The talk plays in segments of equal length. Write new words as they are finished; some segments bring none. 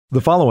The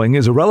following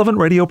is a relevant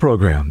radio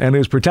program and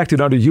is protected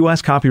under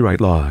U.S.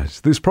 copyright laws.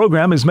 This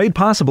program is made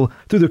possible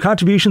through the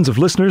contributions of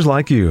listeners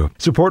like you.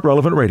 Support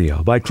Relevant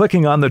Radio by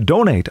clicking on the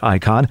donate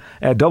icon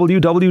at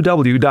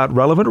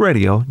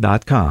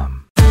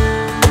www.relevantradio.com.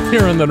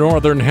 Here in the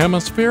Northern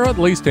Hemisphere, at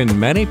least in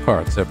many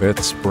parts of it,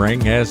 spring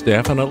has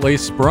definitely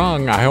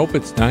sprung. I hope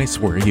it's nice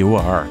where you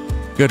are.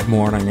 Good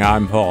morning,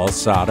 I'm Paul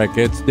Sadek.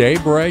 It's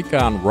Daybreak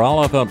on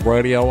Relevant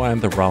Radio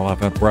and the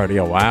Relevant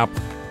Radio app.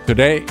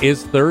 Today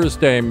is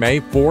Thursday, May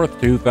 4th,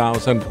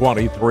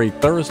 2023,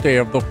 Thursday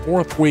of the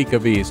fourth week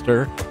of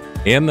Easter.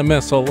 In the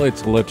Missal,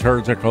 it's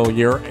liturgical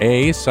year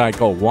A,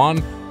 cycle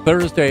 1.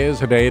 Thursday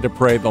is a day to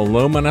pray the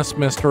luminous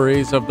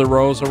mysteries of the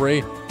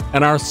Rosary.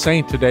 And our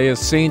saint today is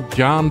St.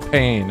 John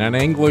Payne, an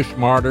English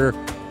martyr,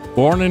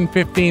 born in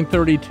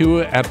 1532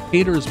 at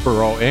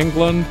Peterborough,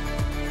 England,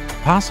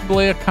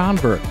 possibly a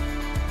convert.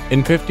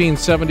 In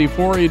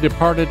 1574, he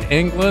departed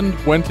England,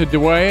 went to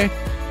Douai,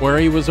 where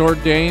he was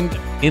ordained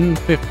in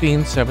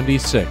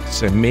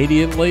 1576.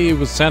 Immediately, he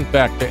was sent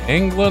back to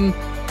England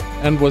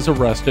and was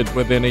arrested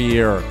within a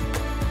year.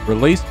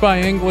 Released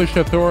by English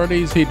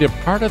authorities, he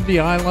departed the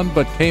island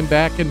but came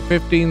back in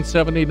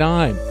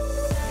 1579.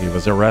 He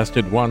was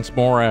arrested once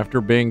more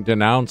after being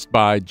denounced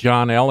by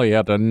John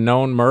Eliot, a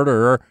known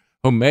murderer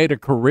who made a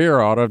career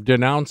out of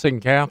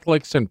denouncing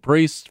Catholics and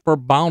priests for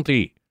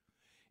bounty.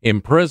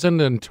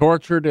 Imprisoned and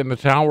tortured in the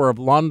Tower of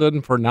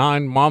London for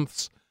 9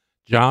 months,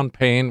 John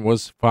Payne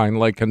was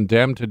finally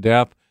condemned to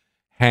death,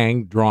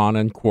 hanged, drawn,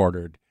 and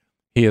quartered.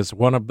 He is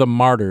one of the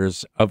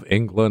martyrs of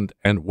England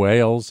and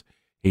Wales.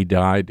 He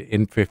died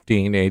in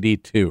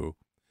 1582.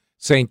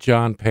 St.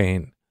 John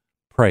Payne,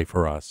 pray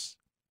for us.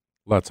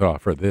 Let's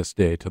offer this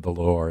day to the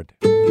Lord.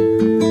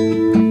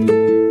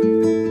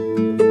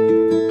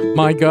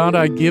 My God,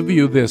 I give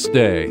you this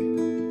day.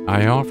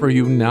 I offer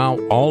you now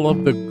all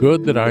of the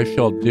good that I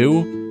shall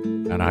do,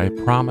 and I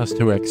promise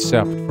to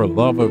accept for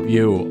love of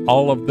you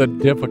all of the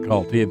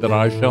difficulty that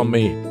I shall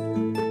meet.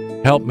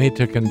 Help me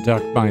to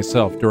conduct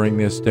myself during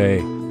this day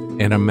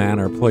in a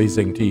manner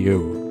pleasing to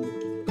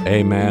you.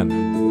 Amen.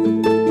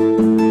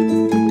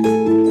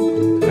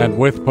 And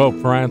with Pope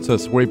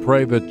Francis, we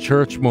pray that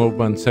church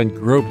movements and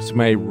groups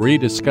may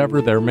rediscover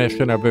their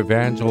mission of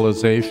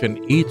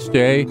evangelization each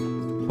day,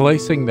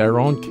 placing their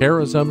own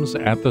charisms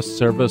at the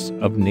service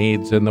of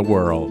needs in the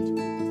world.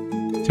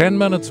 10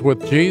 Minutes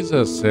with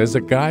Jesus is a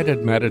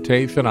guided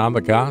meditation on the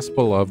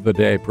gospel of the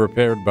day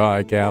prepared by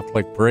a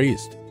Catholic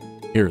priest.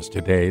 Here's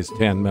today's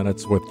 10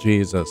 Minutes with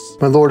Jesus.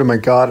 My Lord and my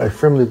God, I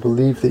firmly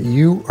believe that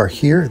you are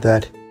here,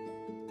 that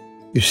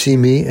you see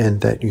me,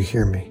 and that you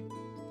hear me.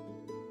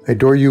 I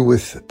adore you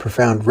with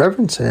profound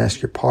reverence. I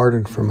ask your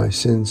pardon for my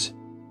sins,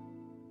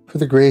 for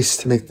the grace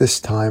to make this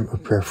time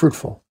of prayer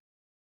fruitful.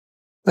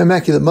 My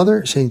Immaculate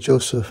Mother, Saint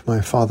Joseph, my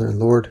Father and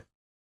Lord,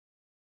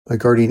 my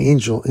guardian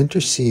angel,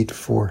 intercede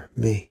for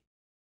me.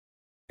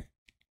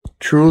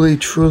 Truly,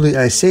 truly,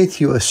 I say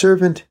to you, a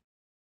servant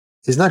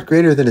is not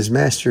greater than his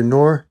master,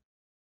 nor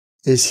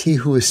is he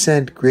who is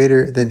sent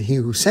greater than he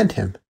who sent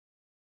him.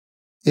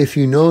 If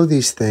you know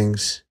these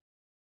things,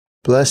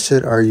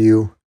 blessed are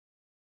you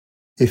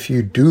if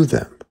you do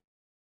them.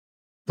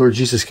 Lord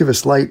Jesus, give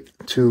us light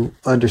to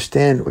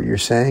understand what you're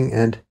saying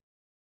and,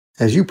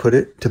 as you put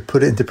it, to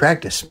put it into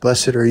practice.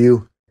 Blessed are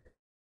you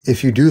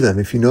if you do them.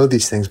 If you know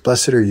these things,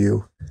 blessed are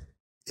you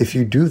if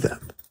you do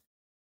them.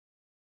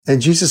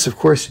 And Jesus, of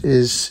course,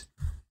 is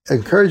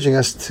encouraging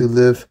us to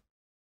live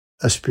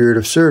a spirit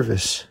of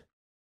service.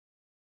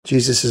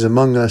 Jesus is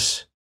among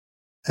us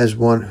as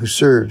one who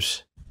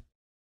serves.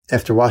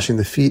 After washing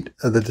the feet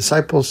of the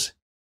disciples,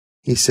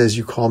 he says,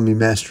 "You call me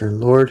Master and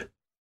Lord,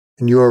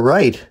 and you are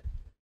right.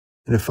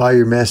 And if I,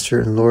 your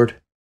Master and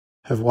Lord,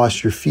 have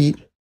washed your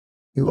feet,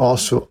 you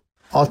also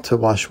ought to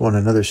wash one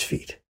another's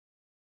feet."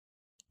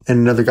 In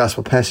another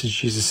gospel passage,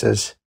 Jesus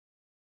says,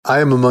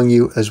 "I am among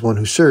you as one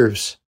who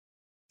serves,"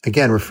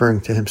 again referring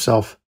to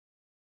himself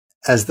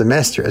as the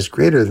Master, as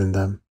greater than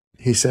them.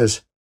 He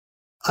says,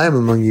 "I am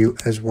among you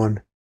as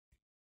one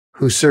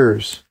who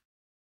serves."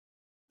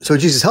 So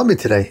Jesus, help me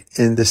today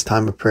in this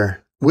time of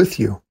prayer with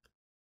you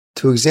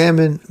to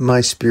examine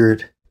my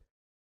spirit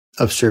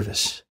of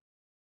service.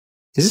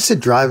 Is this a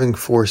driving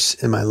force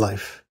in my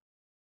life?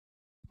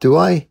 Do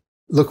I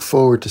look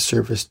forward to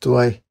service? Do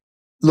I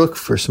look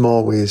for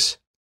small ways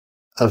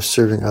of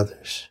serving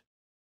others?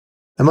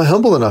 Am I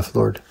humble enough,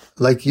 Lord,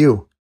 like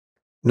you,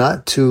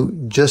 not to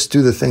just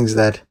do the things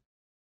that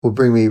will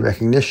bring me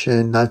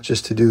recognition, not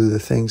just to do the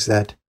things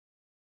that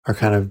are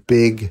kind of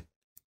big,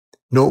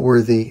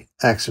 noteworthy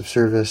acts of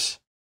service,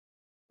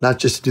 not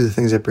just to do the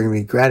things that bring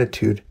me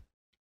gratitude,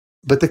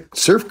 but to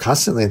serve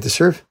constantly and to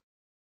serve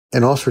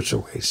in all sorts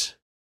of ways.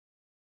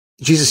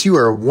 Jesus, you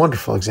are a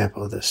wonderful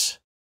example of this.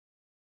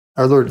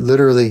 Our Lord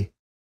literally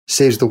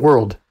saves the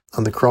world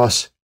on the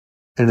cross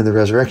and in the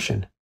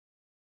resurrection.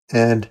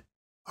 And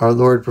our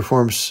Lord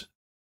performs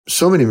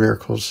so many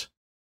miracles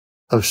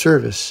of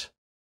service,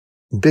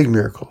 big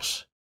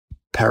miracles.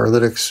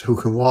 Paralytics who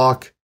can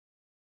walk,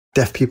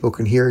 deaf people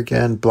can hear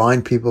again,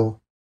 blind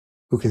people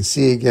who can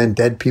see again,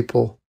 dead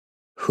people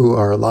who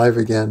are alive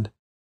again.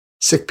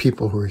 sick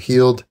people who are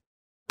healed,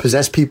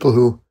 possessed people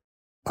who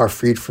are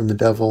freed from the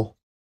devil.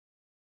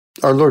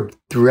 Our Lord,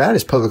 throughout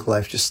his public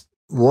life, just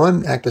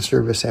one act of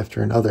service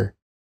after another,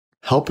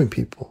 helping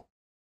people.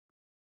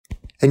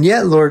 And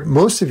yet, Lord,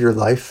 most of your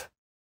life,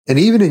 and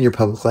even in your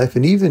public life,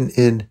 and even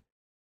in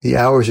the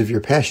hours of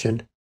your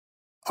passion,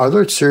 our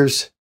Lord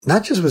serves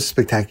not just with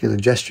spectacular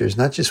gestures,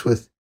 not just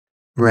with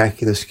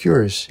miraculous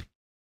cures.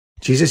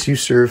 Jesus, you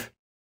serve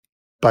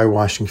by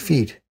washing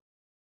feet,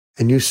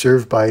 and you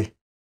serve by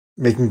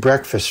making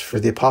breakfast for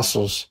the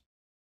apostles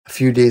a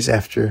few days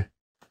after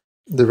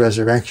the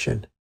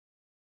resurrection.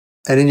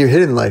 And in your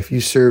hidden life,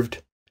 you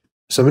served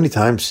so many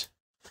times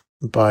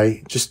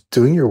by just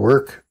doing your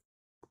work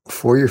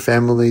for your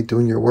family,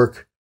 doing your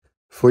work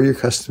for your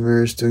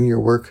customers, doing your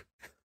work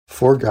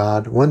for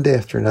God, one day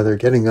after another,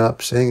 getting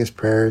up, saying his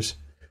prayers,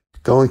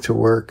 going to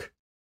work,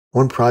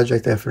 one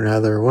project after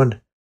another, 1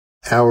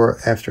 hour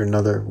after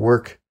another,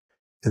 work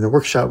in the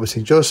workshop with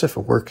St. Joseph, a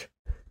work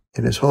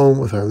in his home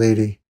with Our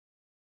Lady.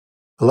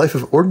 A life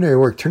of ordinary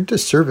work turned to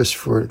service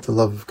for the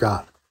love of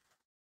God.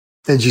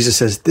 And Jesus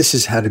says, this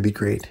is how to be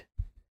great.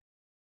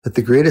 Let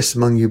the greatest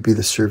among you be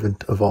the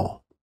servant of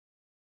all.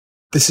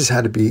 This is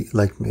how to be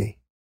like me.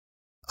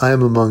 I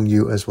am among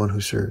you as one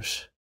who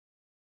serves.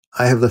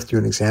 I have left you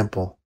an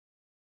example.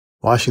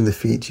 Washing the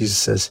feet, Jesus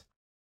says,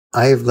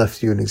 I have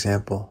left you an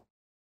example.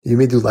 You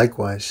may do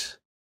likewise.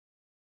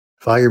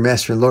 If I, your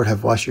master and Lord,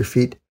 have washed your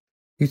feet,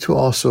 you too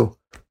also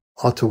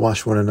ought to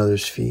wash one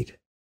another's feet.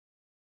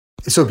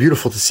 It's so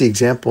beautiful to see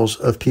examples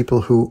of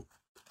people who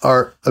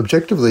are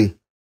objectively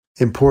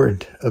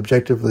important,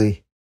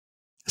 objectively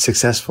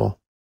successful,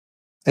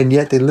 and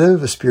yet they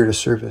live a spirit of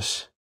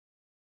service.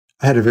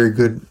 I had a very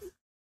good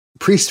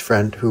priest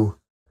friend who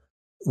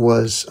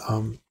was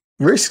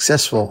very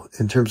successful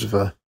in terms of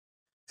a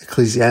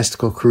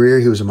ecclesiastical career.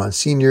 He was a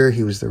Monsignor.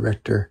 He was the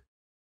rector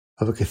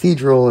of a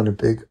cathedral in a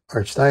big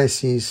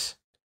archdiocese.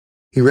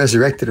 He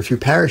resurrected a few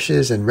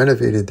parishes and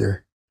renovated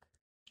their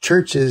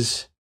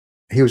churches.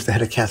 He was the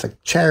head of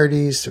Catholic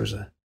Charities. There was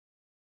a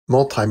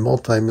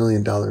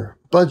multi-million-dollar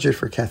budget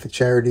for Catholic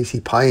Charities. He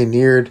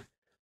pioneered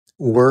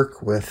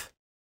work with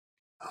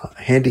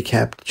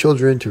handicapped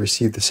children to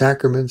receive the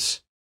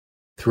sacraments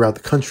throughout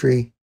the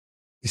country.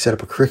 He set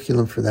up a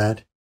curriculum for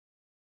that.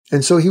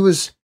 And so he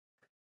was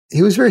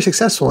very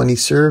successful, and he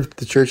served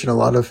the church in a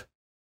lot of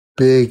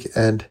big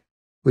and,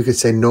 we could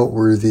say,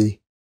 noteworthy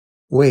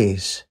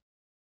ways.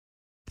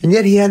 And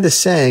yet he had this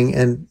saying,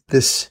 and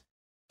this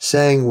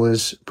saying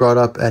was brought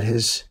up at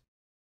his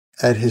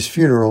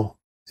funeral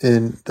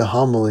in the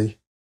homily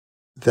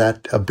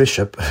that a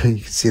bishop, you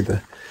can see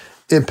the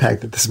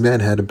impact that this man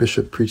had. A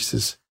bishop preached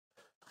his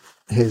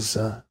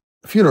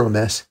funeral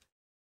mass.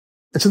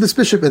 And so this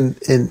bishop in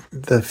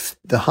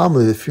the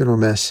homily, the funeral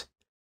mass,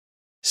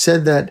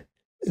 said that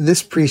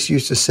this priest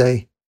used to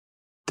say,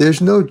 there's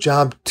no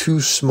job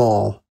too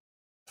small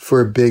for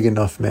a big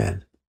enough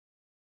man.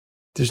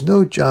 There's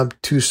no job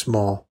too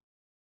small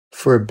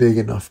for a big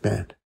enough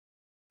man.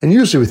 And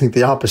usually we think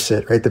the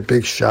opposite, right? The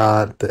big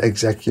shot, the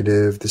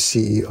executive, the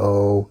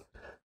CEO,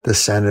 the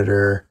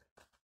senator,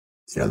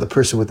 the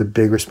person with the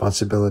big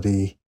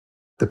responsibility,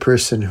 the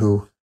person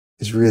who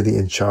is really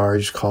in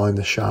charge, calling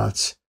the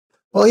shots.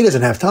 Well, he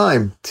doesn't have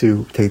time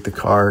to take the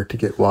car to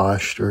get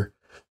washed or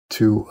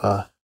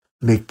to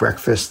make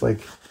breakfast like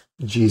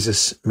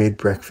Jesus made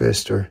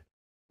breakfast, or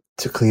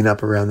to clean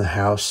up around the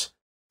house.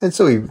 And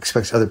so he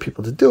expects other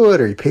people to do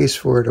it, or he pays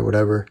for it, or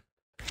whatever.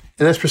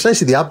 And that's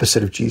precisely the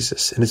opposite of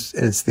Jesus. And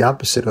it's the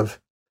opposite of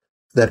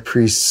that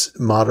priest's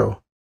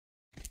motto.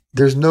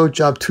 There's no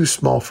job too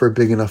small for a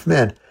big enough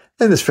man.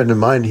 And this friend of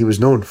mine, he was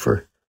known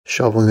for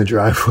shoveling the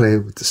driveway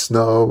with the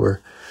snow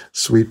or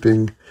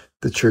sweeping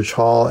the church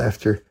hall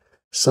after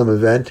some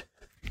event.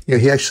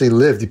 He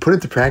actually he put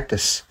into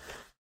practice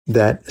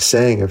that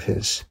saying of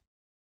his.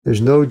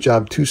 There's no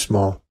job too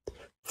small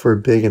for a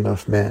big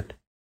enough man.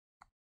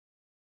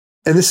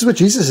 And this is what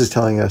Jesus is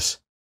telling us.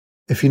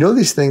 If you know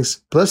these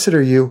things, blessed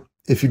are you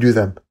if you do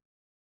them.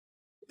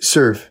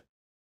 Serve.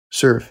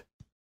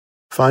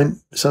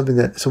 Find something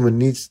that someone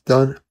needs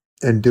done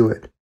and do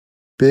it.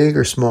 Big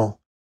or small.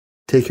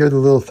 Take care of the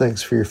little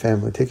things for your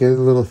family. Take care of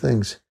the little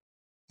things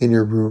in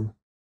your room.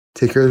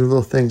 Take care of the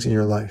little things in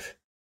your life.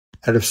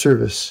 Out of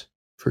service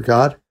for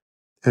God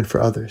and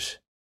for others.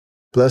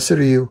 Blessed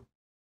are you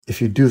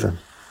if you do them.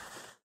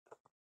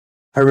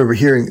 I remember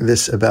hearing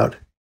this about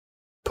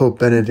Pope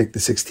Benedict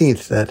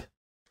XVI, that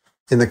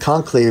in the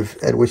conclave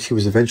at which he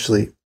was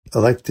eventually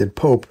elected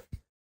Pope,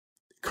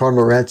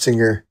 Cardinal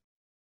Ratzinger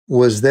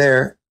was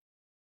there,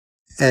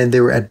 and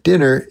they were at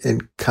dinner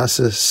in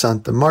Casa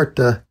Santa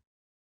Marta,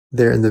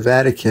 there in the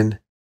Vatican,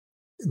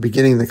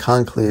 beginning the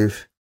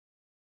conclave.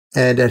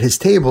 And at his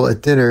table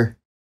at dinner,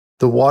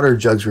 the water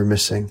jugs were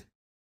missing.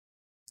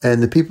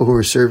 And the people who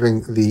were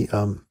serving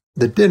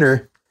the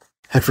dinner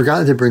had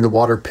forgotten to bring the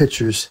water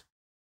pitchers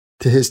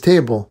to his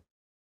table.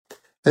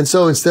 And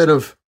so instead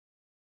of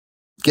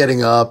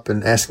getting up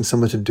and asking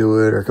someone to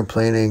do it or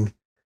complaining,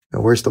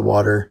 where's the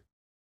water?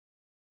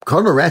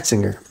 Cardinal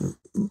Ratzinger,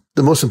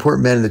 the most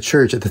important man in the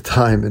church at the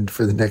time and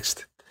for the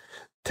next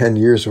 10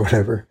 years or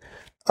whatever,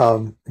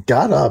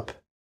 got up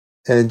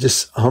and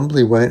just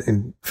humbly went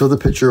and filled a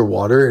pitcher of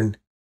water and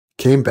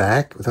came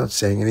back without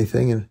saying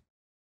anything and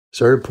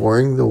started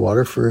pouring the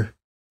water for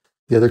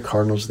the other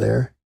cardinals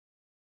there.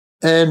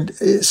 And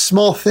a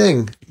small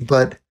thing,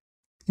 but,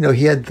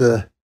 he had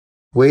the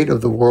weight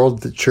of the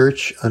world, the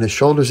church on his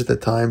shoulders at the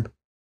time.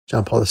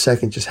 John Paul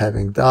II just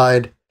having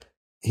died.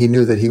 He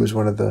knew that he was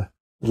one of the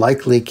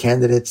likely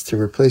candidates to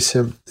replace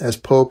him as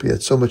Pope. He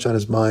had so much on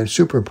his mind,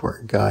 super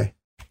important guy.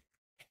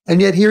 And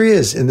yet here he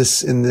is in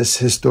this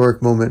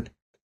historic moment,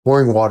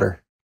 pouring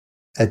water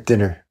at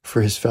dinner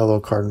for his fellow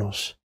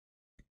cardinals.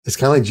 It's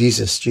kind of like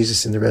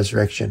Jesus in the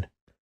resurrection,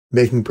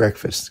 making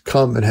breakfast.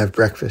 Come and have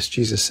breakfast,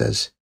 Jesus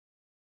says.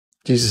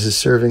 Jesus is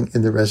serving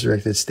in the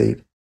resurrected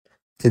state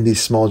in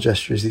these small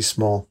gestures, these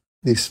small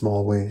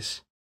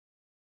ways.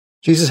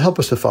 Jesus, help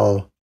us to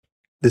follow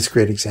this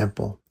great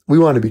example. We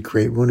want to be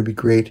great. We want to be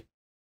great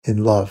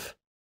in love.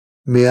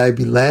 May I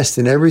be last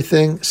in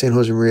everything, St.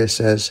 Josemaria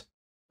says,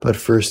 but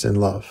first in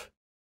love.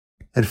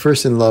 And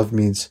first in love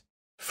means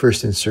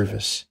first in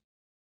service.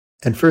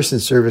 And first in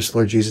service,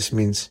 Lord Jesus,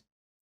 means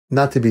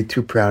not to be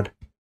too proud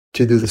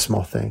to do the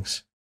small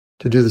things,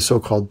 to do the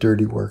so-called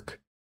dirty work,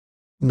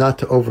 not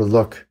to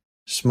overlook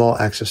small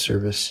acts of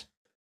service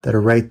that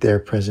are right there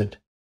present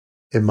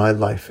in my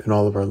life, in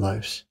all of our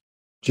lives.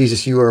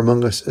 Jesus, you are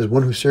among us as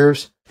one who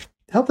serves.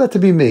 Help that to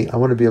be me. I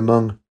want to be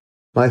among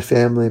my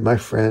family, my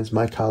friends,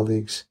 my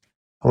colleagues.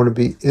 I want to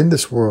be in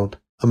this world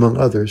among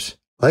others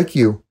like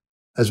you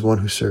as one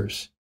who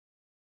serves.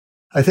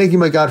 I thank you,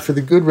 my God, for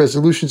the good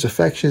resolutions,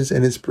 affections,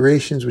 and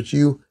inspirations which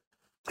you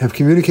have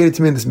communicated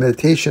to me in this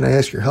meditation. I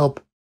ask your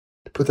help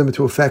to put them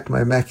into effect,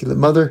 my Immaculate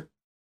Mother,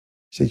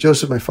 St.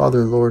 Joseph, my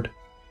Father and Lord,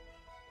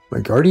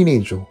 my guardian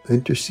angel,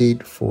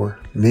 intercede for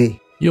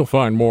me. You'll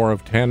find more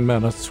of 10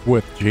 Minutes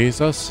with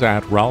Jesus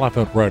at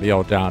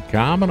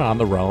relevantradio.com and on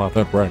the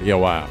Relevant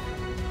Radio app.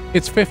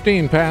 It's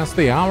 15 past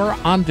the hour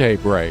on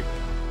Daybreak.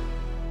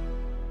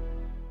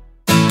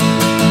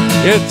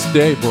 It's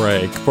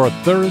Daybreak for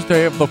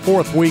Thursday of the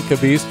fourth week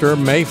of Easter,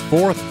 May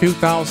 4th,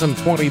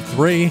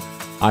 2023.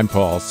 I'm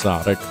Paul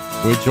Sadek.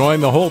 We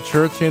join the whole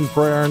church in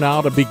prayer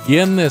now to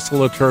begin this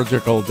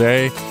liturgical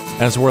day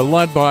as we're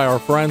led by our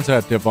friends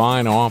at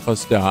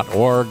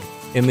divineoffice.org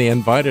in the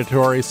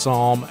invitatory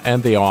psalm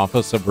and the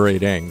office of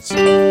readings.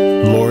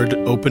 Lord,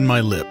 open my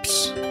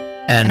lips,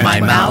 and my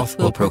mouth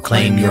will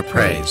proclaim your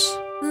praise.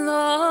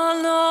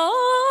 The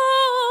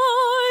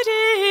Lord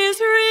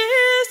is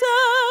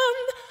risen.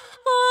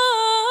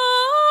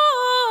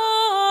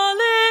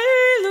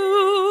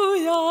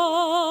 Alleluia.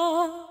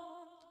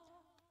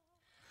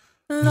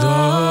 The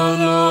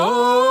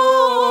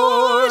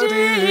Lord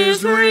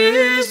is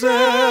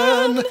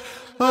risen.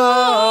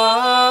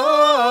 Alleluia.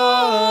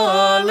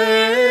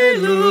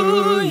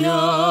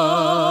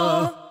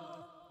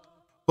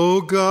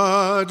 O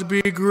God,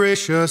 be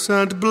gracious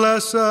and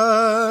bless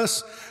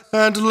us,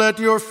 and let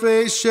your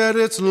face shed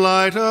its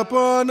light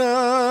upon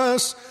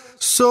us.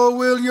 So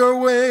will your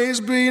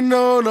ways be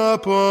known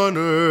upon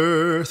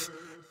earth,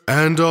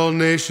 and all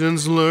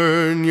nations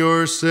learn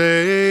your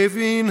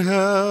saving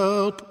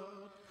help.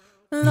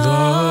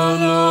 The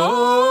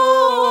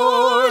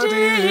Lord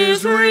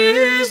is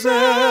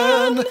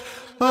risen.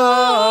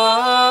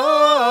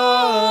 Alleluia.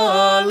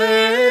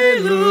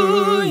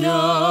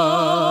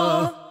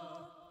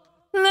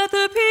 Let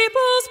the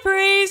peoples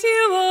praise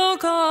you, O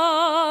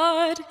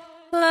God.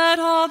 Let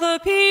all the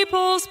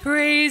peoples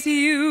praise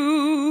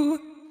you.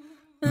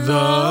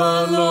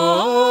 The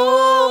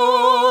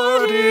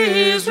Lord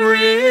is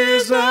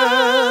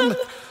risen.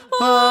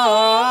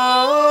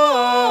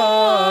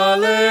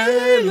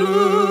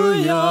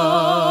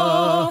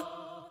 Alleluia.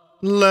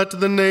 Let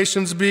the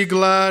nations be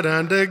glad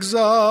and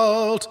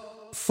exult,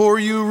 for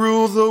you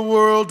rule the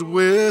world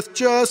with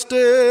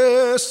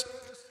justice.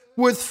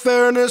 With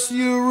fairness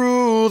you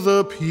rule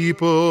the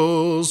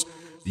peoples.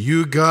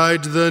 You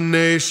guide the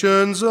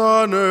nations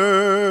on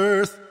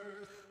earth.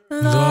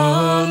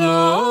 The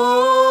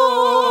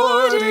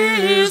Lord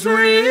is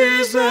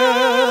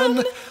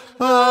risen.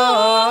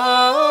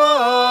 Alleluia.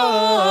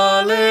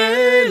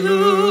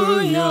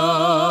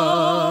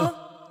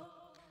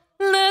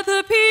 Let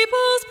the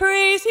peoples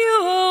praise you,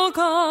 O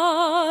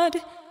God.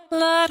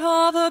 Let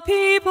all the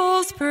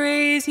peoples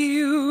praise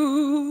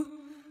you.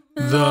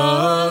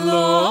 The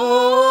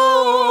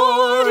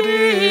Lord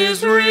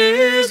is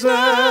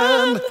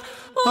risen.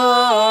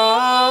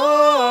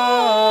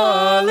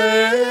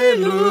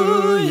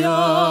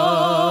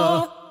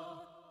 Alleluia.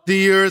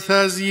 The earth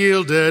has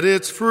yielded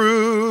its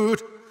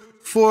fruit,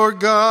 for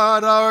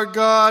God our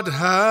God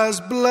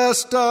has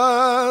blessed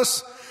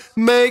us.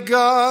 May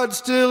God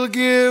still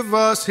give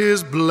us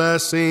his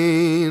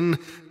blessing,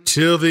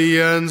 till the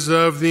ends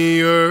of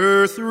the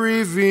earth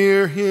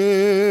revere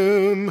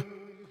him.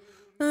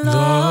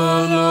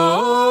 The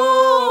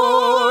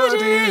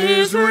Lord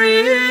is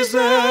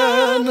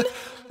risen.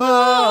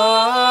 Alleluia.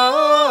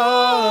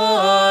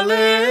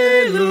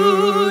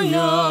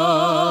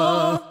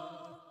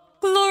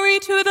 Glory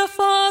to the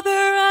Father,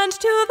 and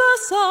to the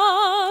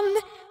Son,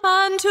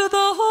 and to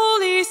the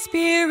Holy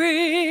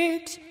Spirit,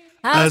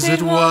 as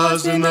it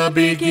was in the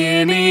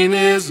beginning,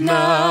 is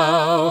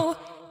now,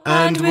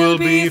 and will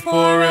be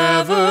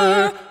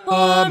forever.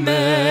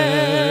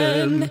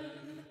 Amen.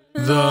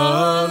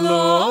 The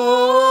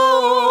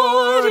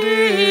Lord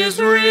is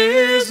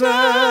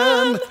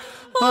risen.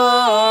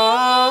 Alleluia.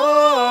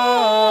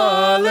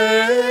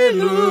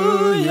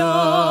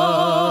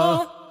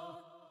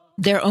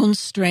 Their own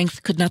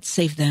strength could not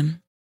save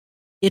them.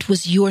 It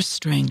was your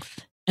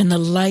strength and the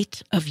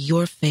light of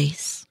your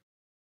face.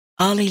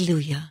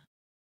 Alleluia.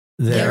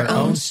 Their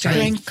own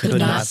strength could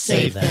not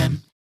save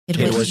them. It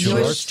was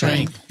your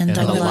strength and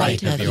the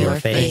light of your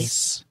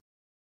face.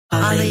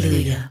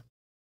 Alleluia.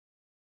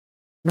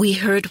 We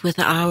heard with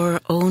our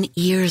own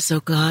ears,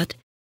 O God.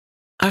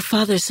 Our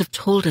fathers have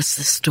told us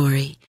the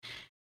story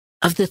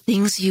of the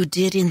things you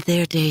did in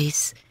their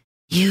days,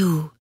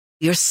 you,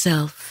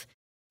 yourself,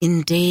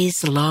 in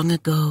days long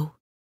ago.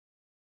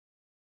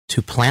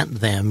 To plant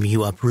them,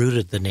 you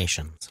uprooted the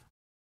nations.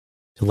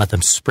 To let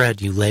them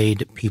spread, you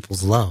laid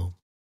peoples low.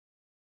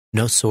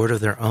 No sword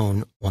of their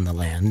own won the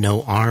land.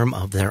 No arm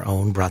of their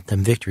own brought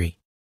them victory.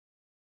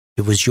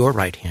 It was your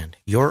right hand,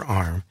 your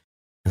arm,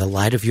 and the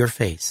light of your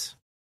face,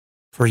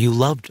 for you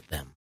loved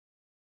them.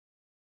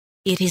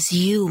 It is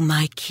you,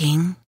 my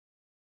King,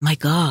 my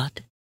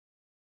God,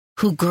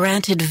 who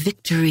granted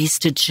victories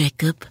to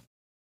Jacob.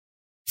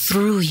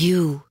 Through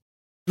you,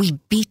 we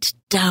beat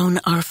down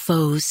our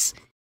foes.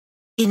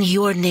 In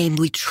your name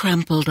we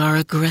trampled our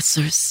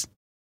aggressors.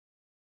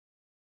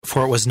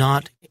 For it was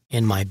not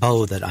in my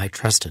bow that I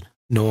trusted,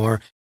 nor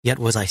yet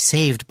was I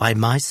saved by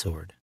my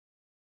sword.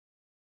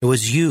 It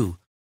was you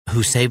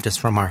who saved us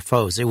from our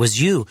foes. It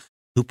was you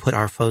who put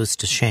our foes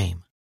to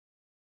shame.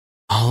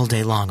 All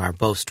day long our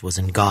boast was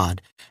in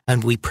God,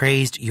 and we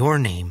praised your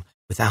name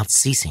without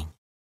ceasing.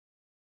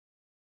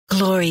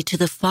 Glory to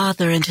the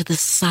Father, and to the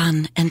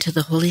Son, and to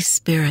the Holy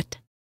Spirit.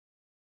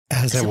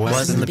 As it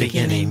was in the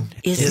beginning,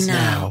 is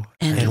now,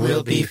 and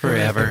will be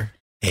forever.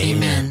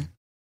 Amen.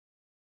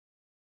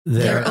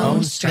 Their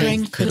own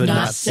strength could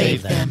not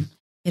save them.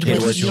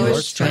 It was your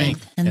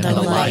strength and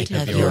the light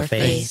of your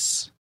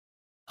face.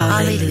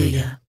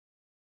 Alleluia.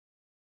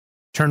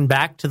 Turn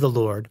back to the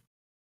Lord.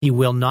 He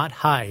will not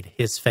hide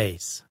his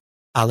face.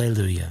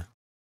 Alleluia.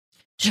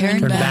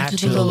 Turn back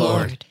to the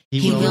Lord.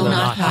 He will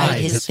not hide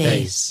his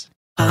face.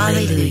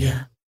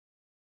 Alleluia.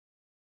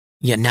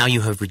 Yet now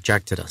you have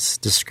rejected us,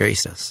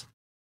 disgraced us.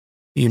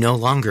 You no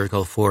longer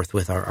go forth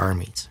with our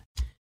armies.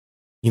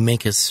 You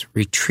make us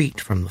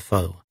retreat from the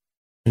foe,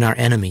 and our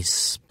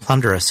enemies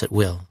plunder us at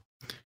will.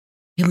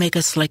 You make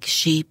us like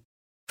sheep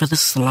for the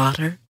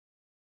slaughter,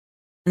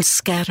 and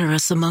scatter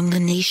us among the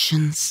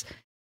nations.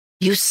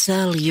 You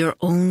sell your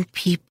own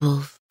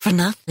people for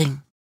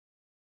nothing,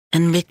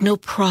 and make no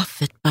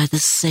profit by the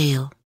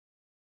sale.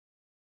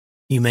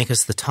 You make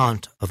us the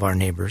taunt of our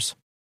neighbors,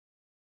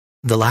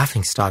 the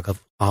laughingstock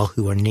of all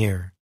who are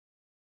near.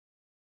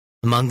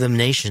 Among the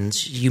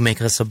nations, you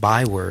make us a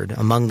byword.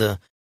 Among the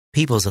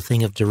peoples, a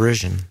thing of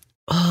derision.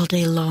 All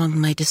day long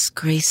my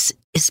disgrace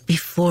is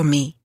before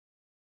me.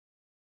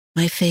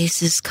 My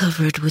face is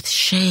covered with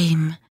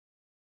shame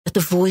at the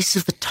voice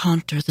of the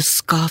taunter, the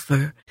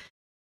scoffer,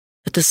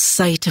 at the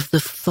sight of the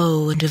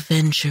foe and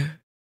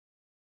avenger.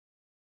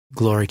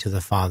 Glory to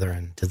the Father,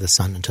 and to the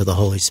Son, and to the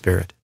Holy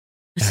Spirit.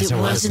 As it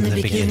was in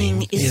the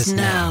beginning, is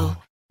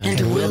now,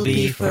 and will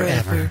be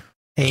forever.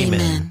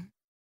 Amen.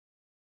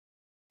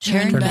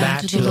 Turn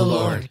back to the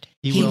Lord.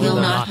 He will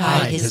not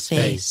hide his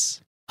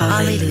face.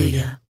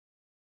 Alleluia.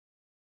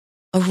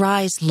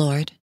 Arise,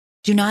 Lord.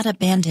 Do not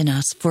abandon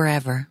us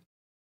forever.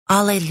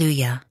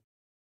 Alleluia.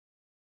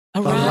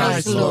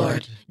 Arise,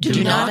 Lord.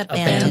 Do not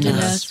abandon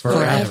us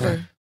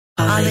forever.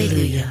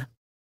 Alleluia.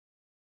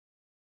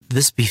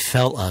 This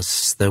befell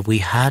us, that we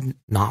had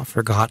not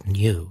forgotten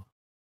you,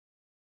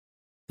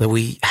 that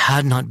we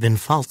had not been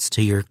false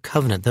to your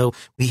covenant, though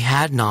we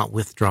had not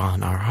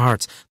withdrawn our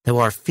hearts, though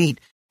our feet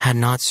had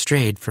not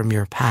strayed from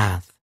your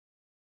path.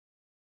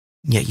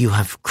 Yet you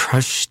have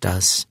crushed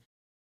us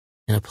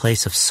in a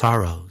place of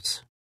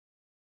sorrows,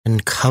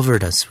 and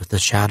covered us with the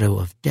shadow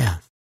of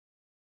death.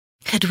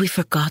 Had we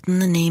forgotten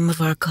the name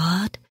of our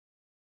God?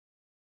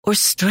 Or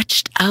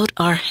stretched out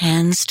our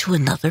hands to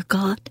another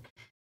God?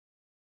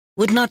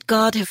 Would not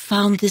God have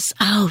found this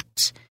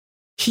out,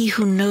 he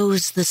who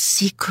knows the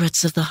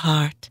secrets of the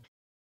heart?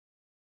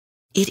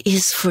 It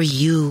is for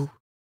you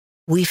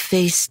we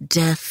face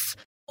death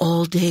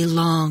all day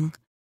long,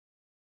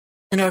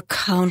 and are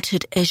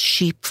counted as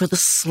sheep for the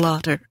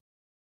slaughter.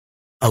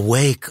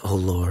 Awake, O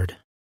Lord.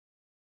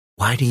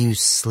 Why do you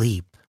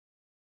sleep?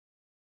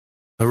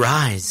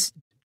 Arise.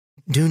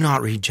 Do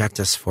not reject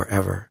us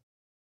forever.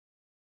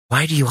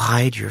 Why do you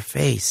hide your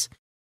face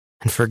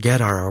and forget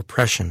our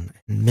oppression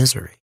and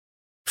misery?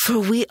 For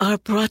we are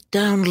brought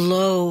down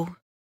low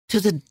to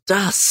the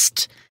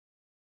dust.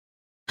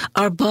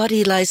 Our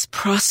body lies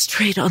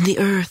prostrate on the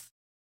earth.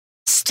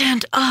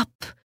 Stand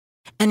up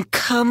and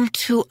come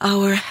to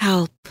our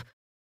help.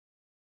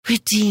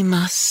 Redeem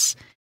us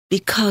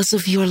because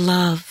of your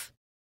love.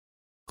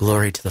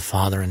 Glory to the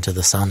Father, and to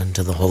the Son, and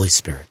to the Holy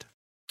Spirit.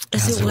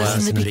 as it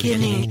was in the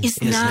beginning,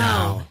 is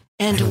now,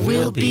 and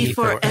will be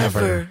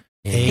forever.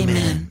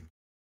 Amen.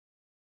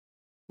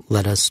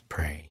 Let us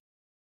pray.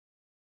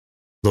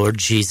 Lord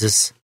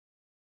Jesus,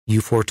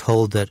 you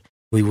foretold that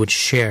we would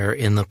share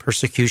in the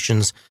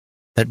persecutions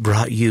that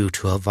brought you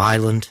to a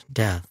violent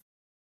death.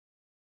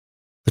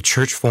 The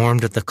church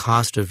formed at the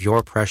cost of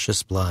your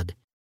precious blood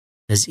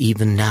is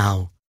even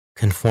now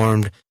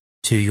conformed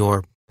to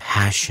your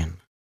passion.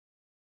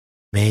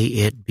 May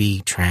it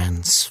be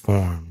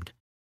transformed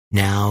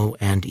now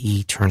and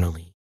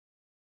eternally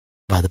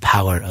by the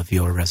power of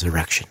your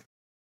resurrection.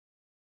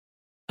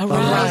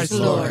 Arise,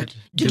 Lord,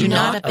 do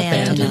not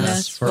abandon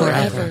us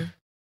forever.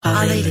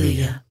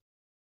 Alleluia.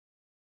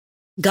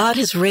 God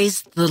has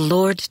raised the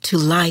Lord to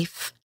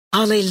life.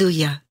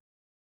 Alleluia.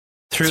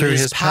 Through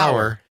his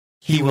power,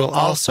 he will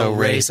also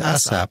raise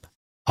us up.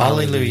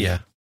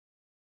 Alleluia.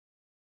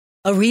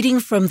 A reading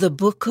from the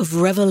book of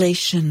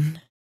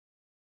Revelation.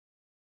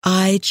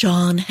 I,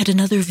 John, had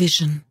another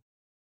vision.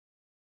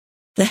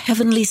 The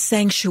heavenly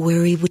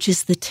sanctuary, which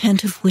is the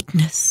tent of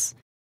witness,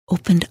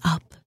 opened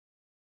up,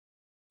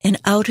 and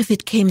out of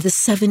it came the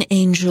 7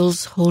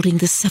 angels holding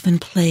the 7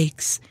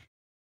 plagues.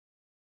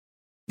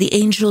 The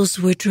angels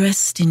were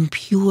dressed in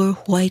pure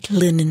white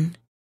linen,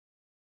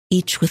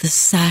 each with a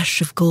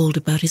sash of gold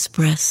about his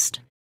breast.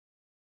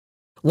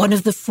 One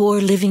of the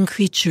 4 living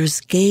creatures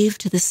gave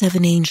to the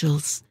 7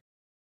 angels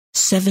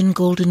 7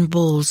 golden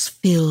bowls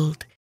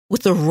filled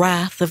with the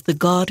wrath of the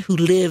God who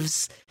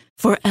lives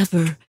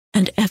forever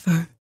and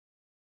ever.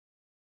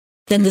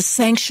 Then the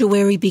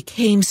sanctuary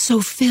became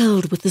so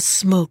filled with the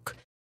smoke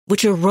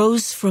which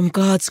arose from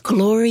God's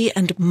glory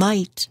and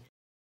might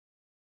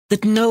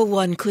that no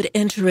one could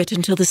enter it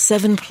until the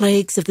 7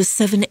 plagues of the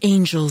 7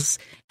 angels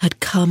had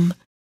come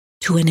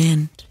to an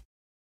end.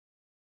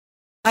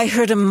 I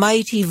heard a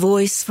mighty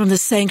voice from the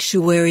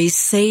sanctuary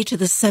say to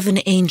the 7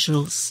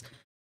 angels,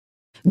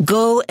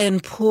 "Go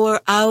and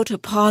pour out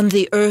upon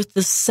the earth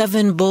the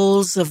 7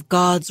 bowls of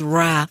God's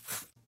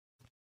wrath."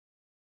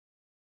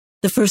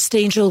 The first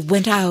angel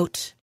went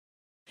out,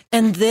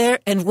 and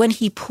when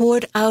he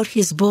poured out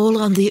his bowl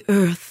on the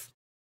earth,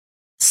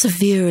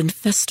 severe and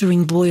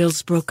festering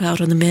boils broke out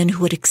on the men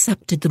who had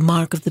accepted the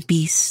mark of the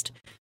beast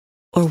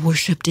or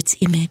worshipped its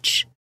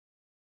image.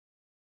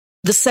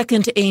 The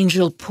second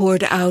angel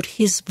poured out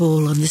his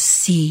bowl on the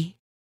sea.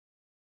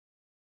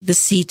 The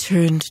sea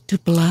turned to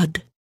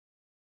blood,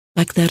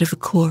 like that of a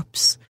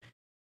corpse,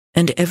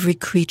 and every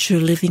creature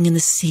living in the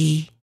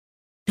sea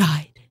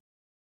died.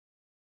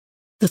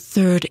 The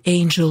third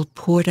angel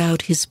poured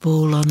out his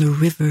bowl on the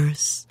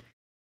rivers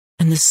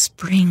and the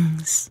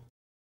springs.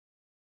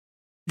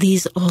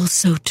 These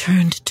also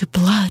turned to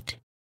blood.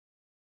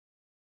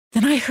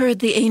 Then I heard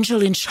the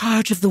angel in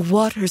charge of the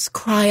waters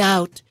cry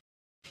out,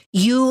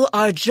 "You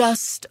are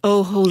just,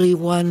 O Holy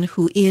One,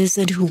 who is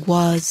and who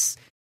was,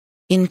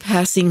 in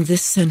passing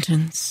this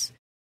sentence.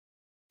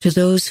 To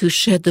those who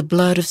shed the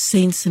blood of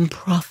saints and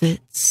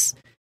prophets,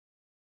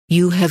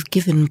 you have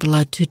given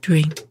blood to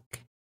drink.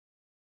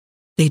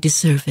 They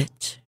deserve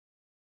it."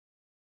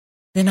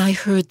 Then I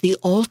heard the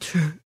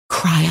altar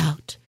cry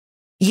out,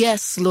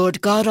 "Yes,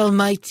 Lord God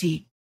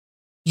Almighty,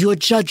 your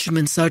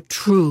judgments are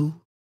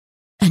true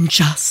and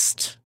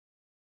just."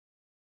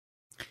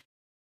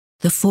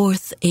 The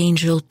fourth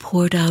angel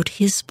poured out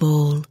his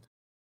bowl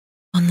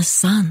on the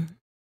sun.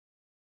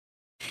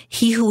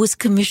 He who was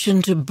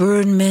commissioned to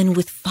burn men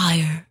with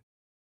fire.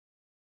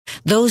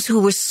 Those who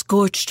were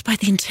scorched by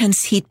the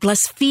intense heat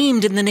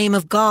blasphemed in the name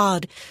of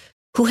God,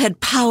 who had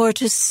power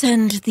to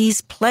send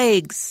these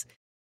plagues.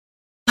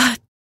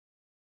 But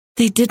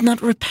they did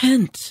not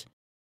repent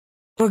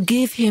or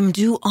give him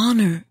due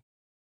honor.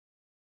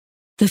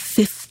 The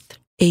fifth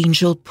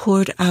angel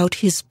poured out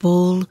his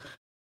bowl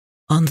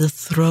on the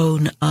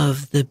throne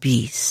of the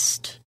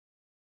beast.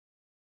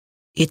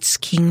 Its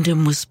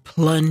kingdom was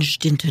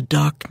plunged into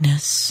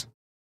darkness.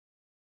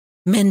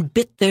 Men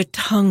bit their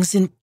tongues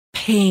in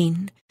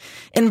pain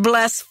and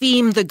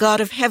blasphemed the God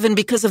of heaven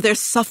because of their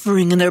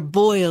suffering and their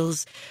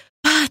boils.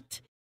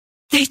 But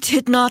they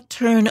did not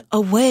turn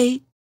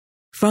away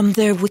from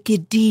their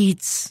wicked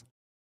deeds.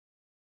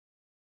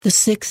 The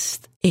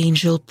sixth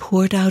angel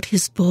poured out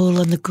his bowl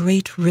on the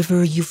great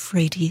river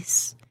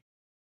Euphrates.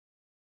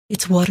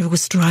 Its water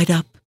was dried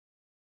up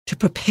to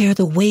prepare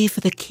the way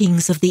for the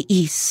kings of the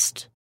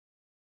east.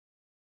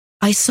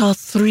 I saw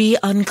 3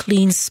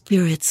 unclean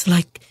spirits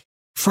like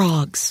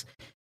frogs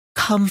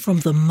come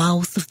from the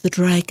mouth of the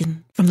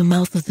dragon, from the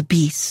mouth of the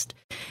beast,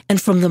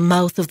 and from the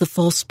mouth of the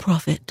false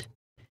prophet.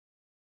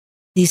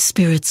 These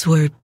spirits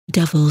were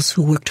devils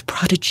who worked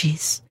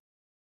prodigies.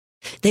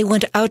 They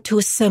went out to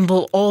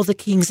assemble all the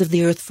kings of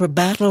the earth for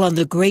battle on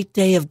the great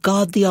day of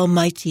God the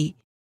Almighty.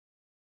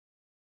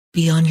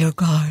 Be on your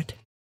guard.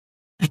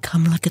 I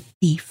come like a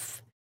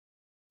thief.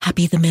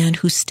 Happy the man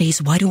who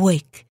stays wide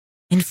awake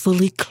and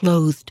fully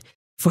clothed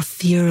for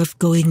fear of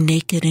going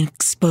naked and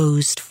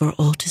exposed for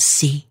all to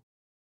see.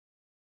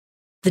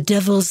 The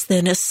devils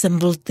then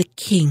assembled the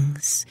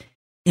kings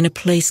in a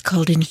place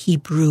called in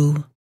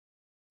Hebrew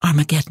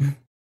Armageddon.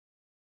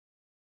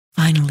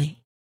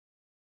 Finally,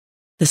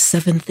 the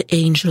seventh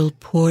angel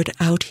poured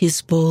out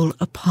his bowl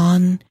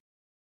upon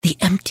the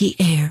empty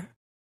air.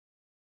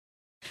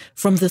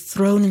 From the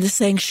throne in the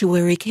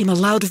sanctuary came a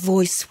loud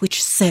voice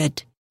which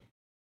said,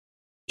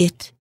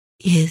 "It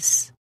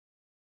is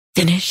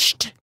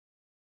finished."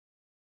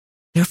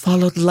 There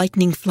followed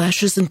lightning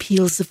flashes and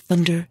peals of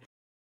thunder,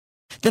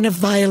 then a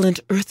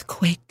violent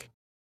earthquake.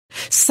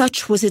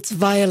 Such was its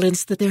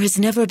violence that there has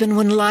never been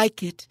one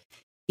like it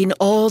in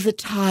all the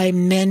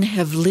time men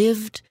have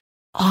lived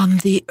on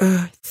the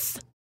earth.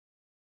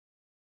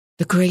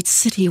 The great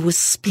city was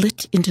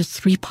split into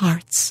 3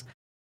 parts,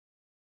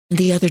 and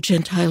the other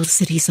Gentile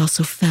cities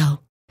also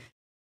fell.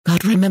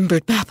 God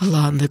remembered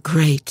Babylon the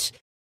Great,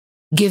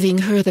 giving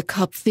her the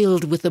cup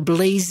filled with the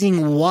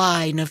blazing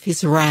wine of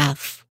his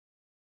wrath.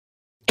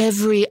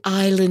 Every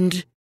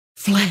island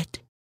fled,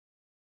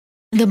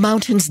 and the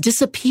mountains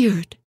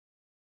disappeared.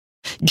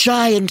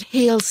 Giant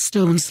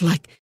hailstones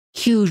like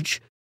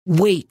huge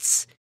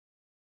weights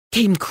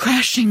came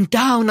crashing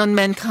down on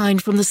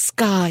mankind from the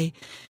sky,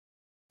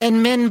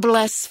 and men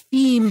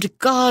blasphemed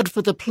God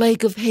for the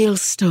plague of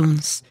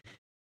hailstones,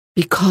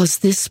 because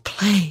this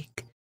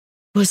plague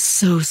was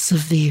so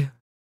severe.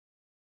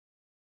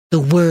 The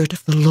word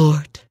of the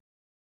Lord.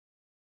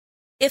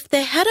 If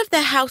the head of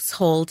the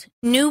household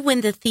knew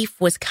when the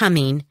thief was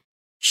coming,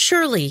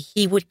 surely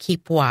he would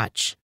keep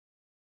watch.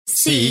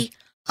 See,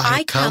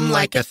 I come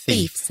like a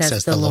thief,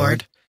 says the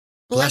Lord.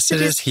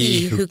 Blessed is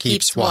he who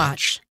keeps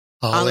watch.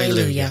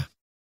 Alleluia.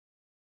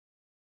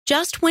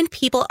 Just when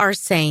people are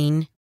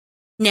saying,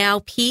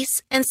 "Now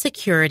peace and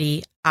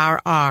security are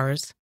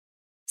ours,"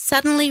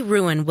 suddenly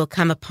ruin will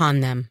come upon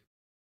them.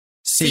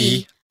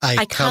 See,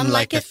 I come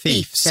like a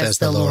thief, says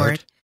the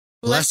Lord.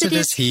 Blessed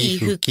is he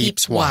who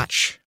keeps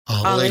watch.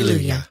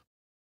 Alleluia.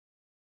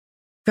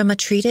 From a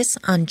treatise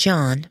on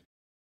John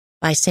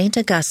by St.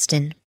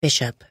 Augustine,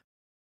 Bishop.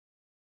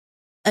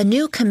 A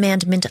new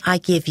commandment I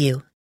give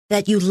you,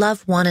 that you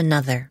love one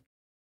another.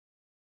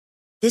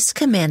 This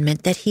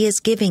commandment that he is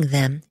giving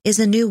them is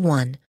a new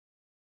one,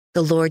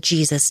 the Lord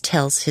Jesus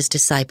tells his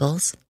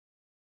disciples.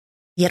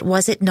 Yet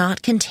was it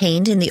not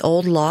contained in the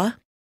old law,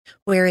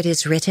 where it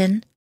is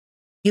written,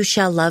 "You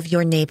shall love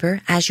your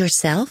neighbor as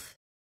yourself"?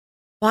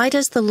 Why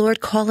does the Lord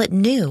call it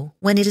new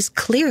when it is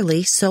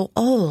clearly so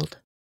old?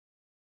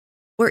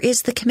 Or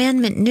is the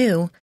commandment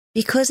new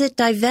because it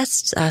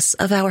divests us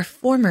of our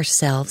former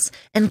selves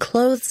and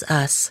clothes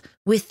us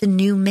with the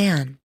new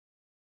man?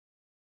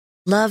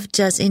 Love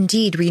does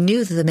indeed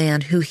renew the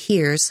man who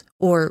hears,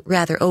 or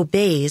rather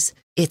obeys,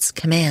 its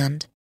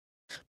command,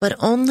 but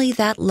only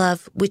that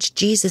love which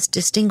Jesus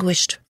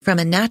distinguished from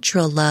a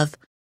natural love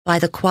by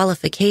the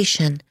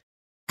qualification,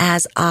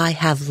 "As I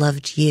have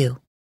loved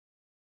you."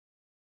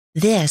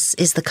 This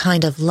is the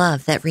kind of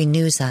love that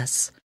renews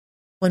us.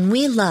 When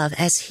we love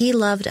as he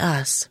loved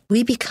us,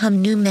 we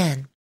become new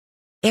men,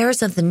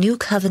 heirs of the new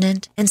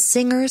covenant and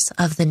singers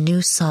of the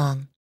new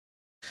song.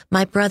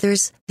 My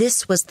brothers,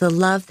 this was the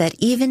love that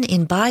even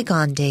in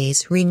bygone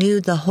days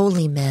renewed the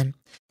holy men,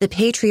 the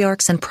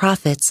patriarchs and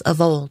prophets of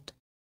old.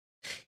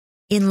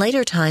 In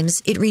later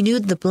times it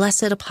renewed the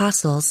blessed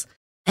apostles,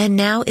 and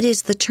now it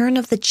is the turn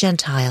of the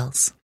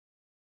Gentiles.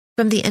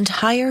 From the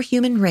entire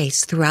human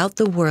race throughout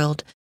the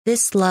world,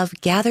 this love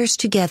gathers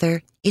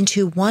together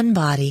into one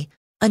body,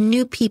 a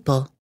new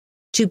people,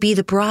 to be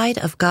the bride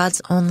of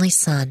God's only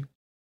Son.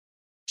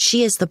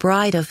 She is the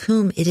bride of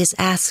whom it is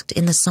asked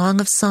in the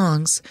Song of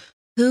Songs,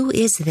 "Who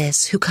is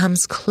this who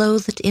comes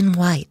clothed in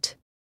white?"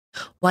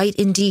 White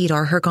indeed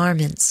are her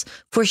garments,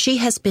 for she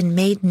has been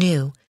made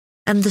new,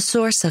 and the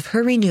source of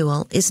her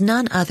renewal is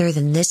none other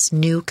than this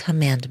new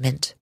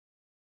commandment.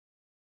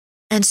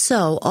 And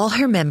so all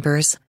her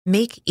members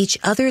make each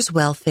other's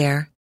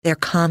welfare their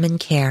common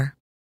care.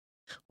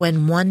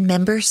 When one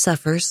member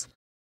suffers,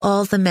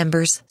 all the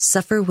members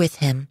suffer with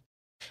him.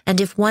 And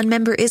if one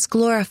member is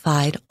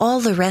glorified, all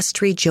the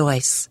rest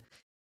rejoice.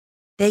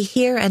 They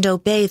hear and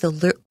obey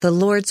the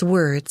Lord's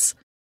words,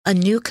 "A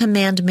new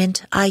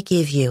commandment I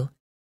give you,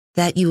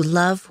 that you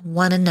love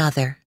one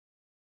another."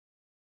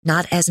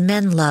 Not as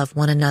men love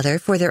one another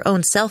for their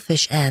own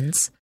selfish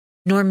ends,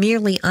 nor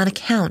merely on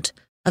account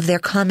of their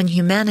common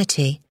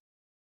humanity,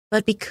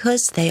 but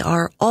because they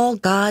are all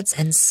God's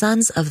and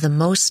sons of the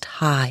Most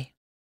High.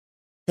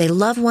 They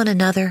love one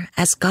another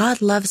as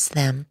God loves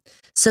them,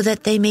 so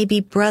that they may be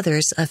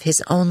brothers of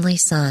his only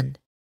Son.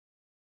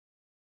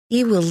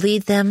 He will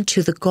lead them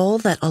to the goal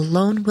that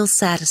alone will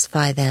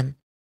satisfy them,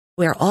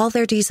 where all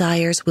their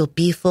desires will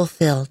be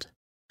fulfilled.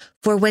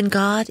 For when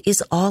God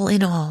is all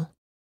in all,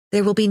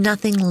 there will be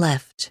nothing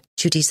left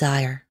to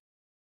desire.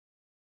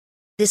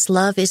 This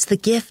love is the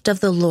gift of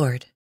the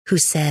Lord, who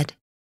said,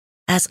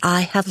 "As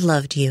I have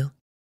loved you,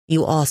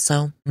 you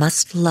also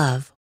must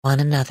love one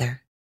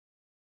another."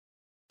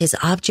 His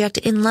object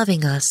in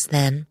loving us,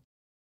 then,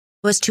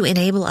 was to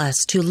enable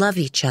us to love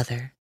each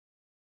other.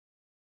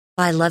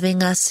 By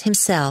loving us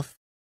himself,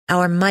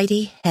 our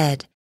mighty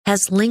head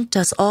has linked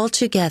us all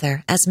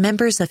together as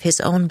members of his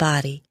own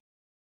body,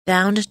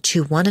 bound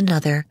to one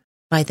another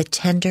by the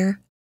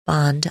tender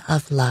bond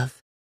of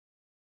love.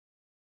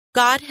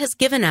 God has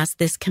given us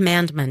this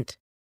commandment.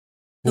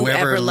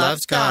 Whoever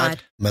loves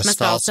God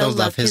must also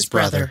love his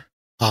brother.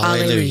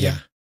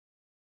 Alleluia.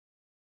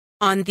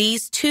 On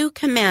these two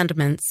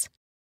commandments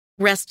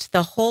rest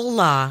the whole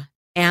law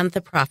and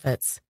the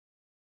prophets.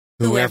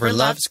 Whoever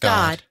loves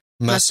God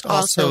must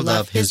also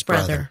love his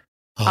brother.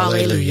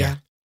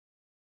 Alleluia.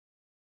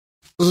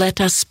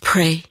 Let us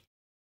pray.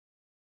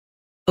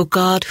 O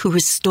God, who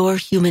restore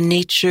human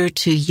nature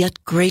to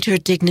yet greater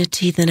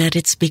dignity than at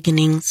its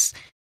beginnings,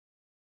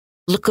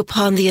 look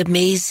upon the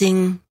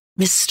amazing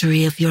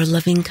mystery of your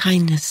loving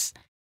kindness,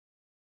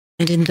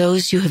 and in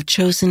those you have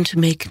chosen to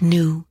make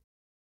new,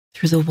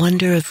 through the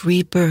wonder of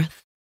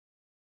rebirth,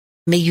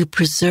 may you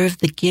preserve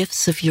the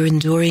gifts of your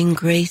enduring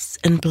grace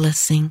and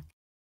blessing,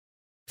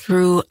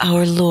 through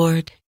our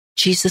Lord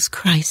Jesus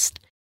Christ,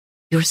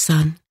 your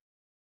Son,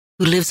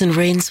 who lives and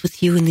reigns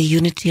with you in the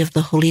unity of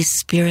the Holy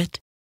Spirit,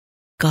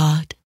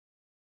 God,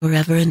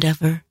 forever and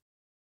ever.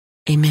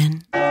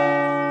 Amen.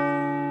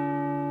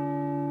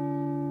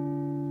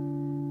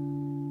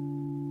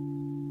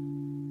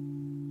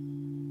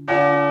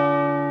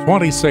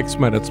 26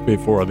 minutes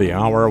before the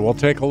hour, we'll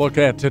take a look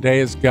at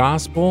today's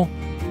gospel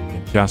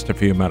in just a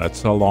few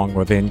minutes, along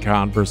with In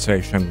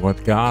Conversation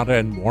with God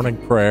and morning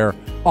prayer,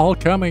 all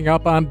coming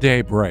up on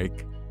Daybreak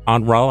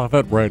on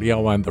Relevant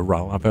Radio and the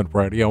Relevant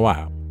Radio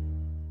app.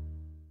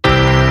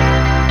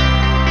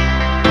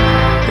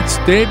 It's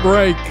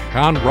Daybreak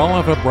on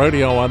Relevant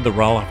Radio and the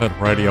Relevant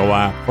Radio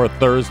app for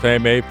Thursday,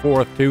 May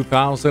 4th,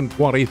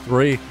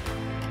 2023.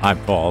 I'm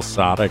Paul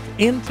Sadek.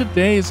 In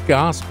today's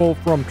Gospel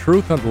from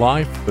Truth and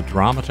Life, the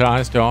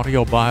dramatized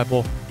audio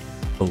Bible,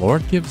 the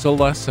Lord gives a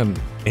lesson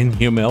in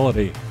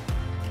humility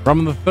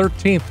from the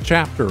 13th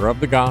chapter of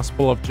the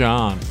Gospel of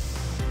John.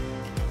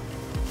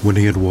 When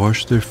he had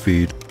washed their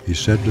feet, he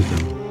said to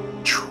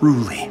them,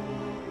 Truly,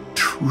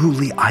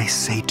 truly I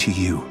say to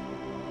you,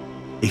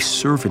 a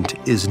servant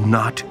is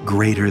not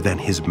greater than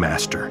his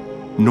master,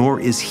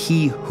 nor is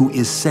he who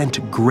is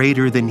sent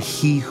greater than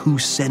he who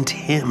sent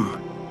him.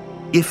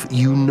 If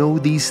you know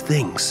these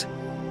things,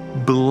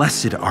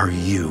 blessed are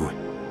you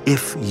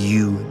if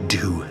you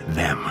do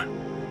them.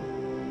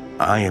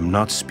 I am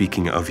not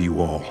speaking of you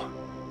all.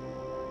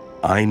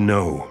 I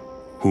know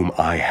whom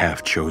I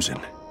have chosen.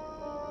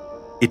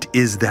 It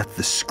is that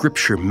the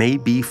scripture may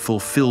be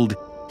fulfilled,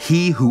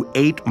 he who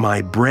ate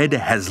my bread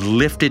has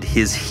lifted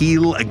his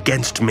heel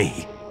against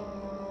me.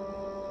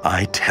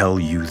 I tell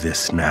you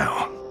this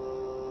now,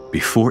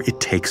 before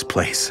it takes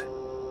place,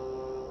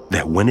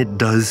 that when it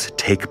does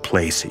take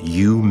place,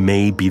 you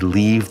may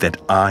believe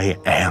that I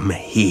am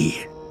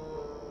he.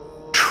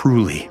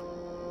 Truly,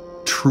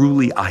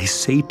 truly I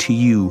say to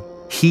you,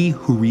 he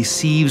who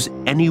receives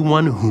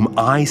anyone whom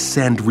I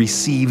send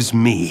receives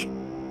me,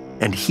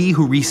 and he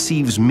who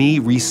receives me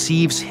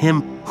receives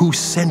him who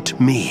sent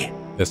me.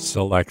 This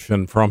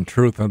selection from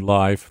Truth and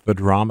Life, the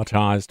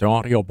dramatized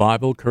audio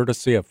Bible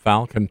courtesy of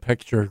Falcon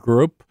Picture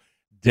Group.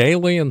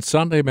 Daily and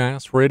Sunday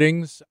Mass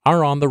readings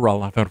are on the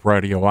Relevant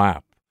Radio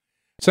app.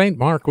 St.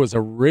 Mark was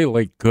a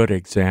really good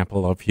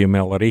example of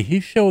humility. He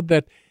showed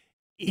that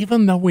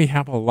even though we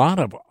have a lot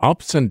of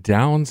ups and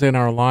downs in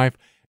our life,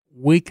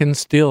 we can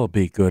still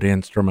be good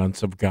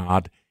instruments of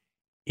God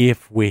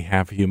if we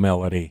have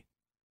humility.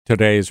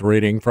 Today's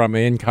reading from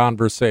In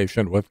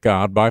Conversation with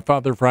God by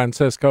Father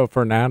Francisco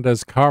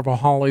Fernandez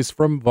Carvajal is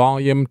from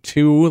Volume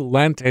 2,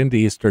 Lent and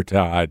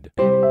Eastertide.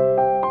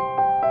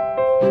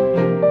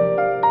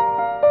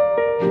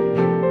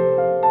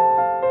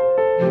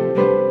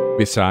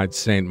 Besides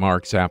St.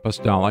 Mark's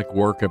apostolic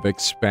work of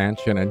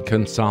expansion and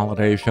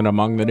consolidation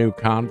among the new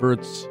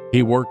converts,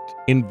 he worked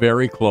in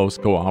very close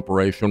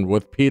cooperation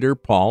with Peter,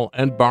 Paul,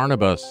 and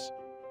Barnabas.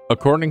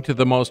 According to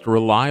the most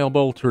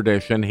reliable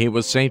tradition, he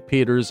was St.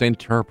 Peter's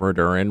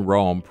interpreter in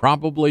Rome,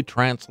 probably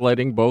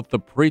translating both the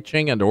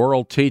preaching and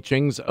oral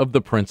teachings of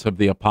the Prince of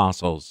the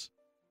Apostles.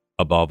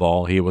 Above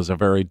all, he was a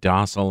very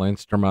docile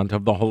instrument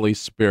of the Holy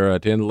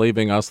Spirit in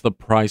leaving us the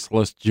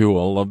priceless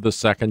jewel of the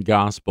second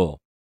gospel.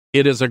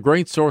 It is a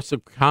great source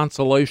of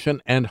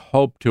consolation and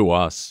hope to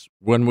us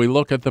when we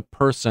look at the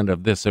person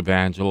of this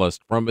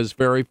evangelist from his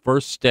very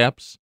first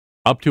steps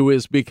up to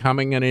his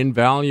becoming an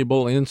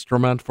invaluable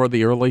instrument for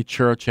the early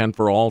church and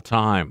for all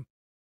time.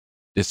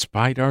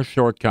 Despite our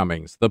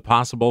shortcomings, the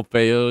possible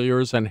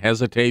failures and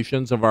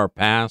hesitations of our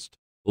past,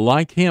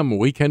 like him,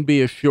 we can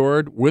be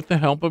assured, with the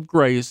help of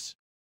grace,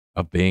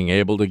 of being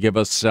able to give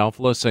a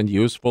selfless and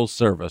useful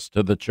service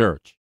to the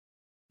church.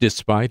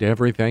 Despite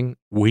everything,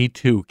 we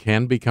too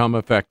can become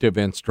effective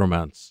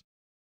instruments.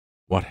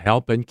 What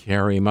help and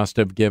care he must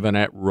have given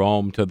at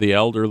Rome to the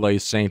elderly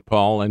St.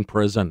 Paul in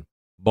prison.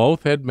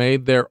 Both had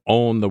made their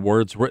own the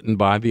words written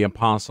by the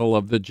apostle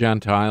of the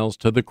Gentiles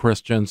to the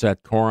Christians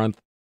at Corinth.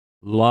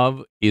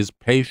 Love is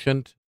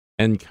patient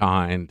and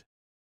kind.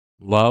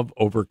 Love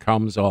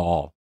overcomes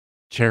all.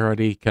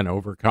 Charity can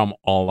overcome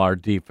all our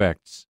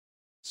defects,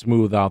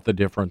 smooth out the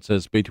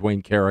differences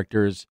between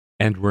characters,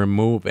 and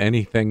remove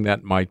anything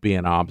that might be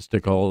an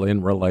obstacle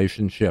in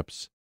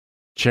relationships.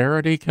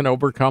 Charity can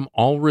overcome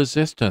all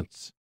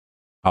resistance.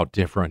 How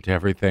different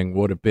everything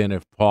would have been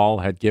if Paul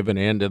had given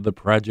in to the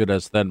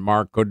prejudice that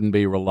Mark couldn't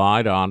be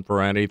relied on for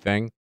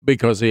anything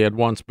because he had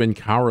once been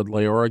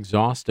cowardly or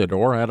exhausted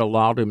or had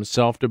allowed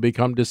himself to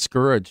become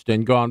discouraged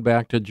and gone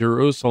back to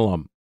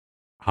Jerusalem.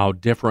 How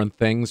different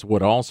things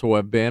would also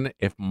have been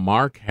if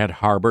Mark had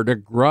harbored a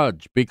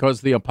grudge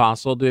because the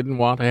apostle didn't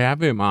want to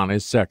have him on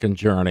his second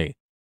journey.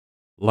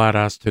 Let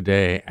us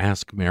today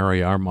ask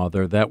Mary, our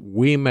mother, that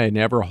we may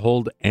never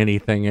hold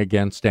anything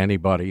against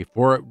anybody,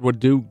 for it would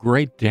do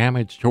great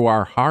damage to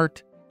our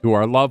heart, to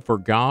our love for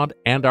God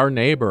and our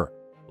neighbor.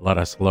 Let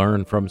us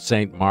learn from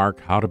St. Mark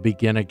how to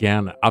begin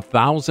again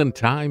 1,000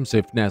 times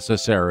if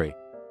necessary,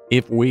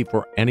 if we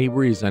for any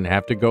reason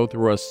have to go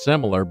through a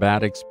similar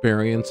bad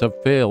experience of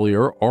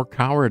failure or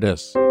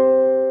cowardice.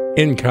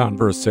 In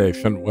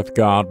Conversation with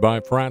God by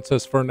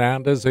Francis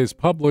Fernandez is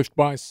published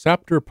by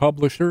Scepter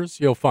Publishers.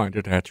 You'll find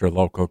it at your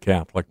local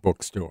Catholic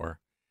bookstore.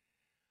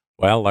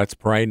 Well, let's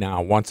pray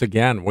now. Once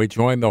again, we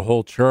join the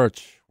whole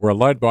church. We're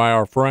led by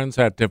our friends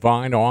at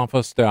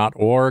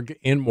divineoffice.org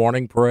in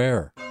morning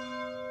prayer.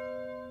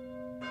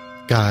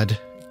 God,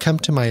 come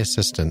to my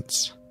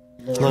assistance.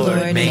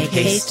 Lord, make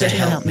haste to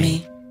help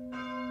me.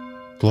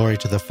 Glory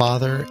to the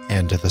Father,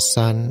 and to the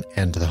Son,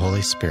 and to the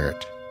Holy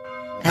Spirit.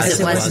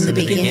 As it was in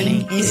the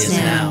beginning, is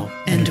now,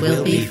 and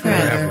will be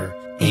forever.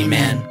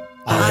 Amen.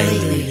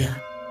 Alleluia.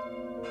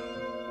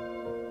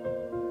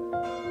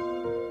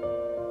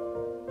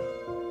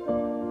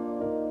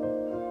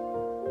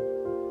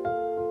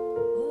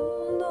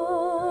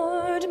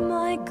 Lord,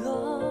 my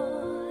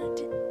God,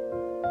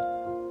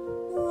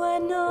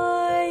 when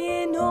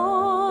I in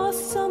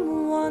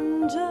awesome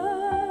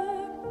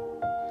wonder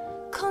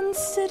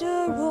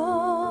consider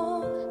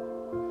all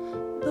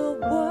the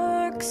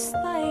works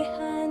thy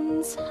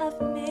hands have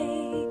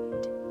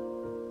made,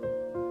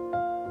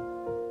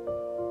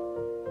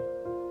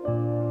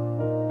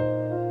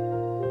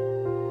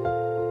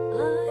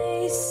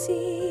 I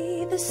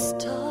see the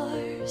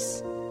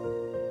stars,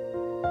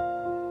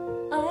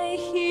 I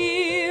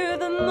hear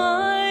the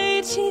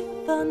mighty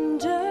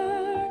thunder,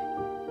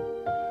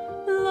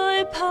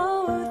 thy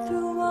power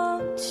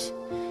throughout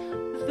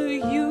the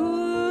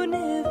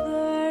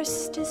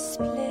universe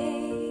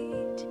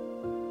displayed.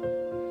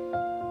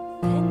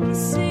 Then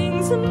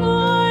sings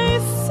my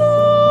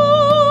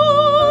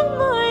soul,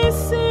 my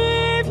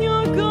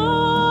Savior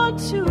God,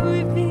 to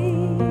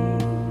thee.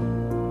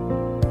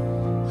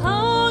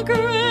 How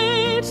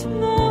great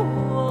thou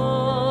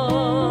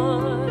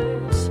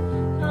art,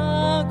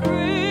 how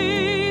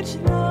great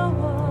thou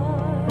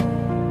art.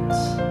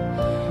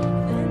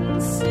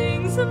 Then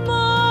sings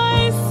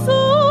my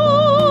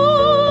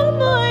soul,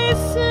 my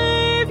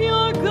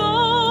Savior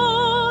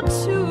God,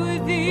 to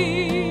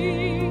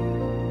thee.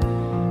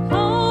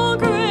 How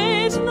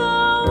great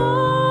thou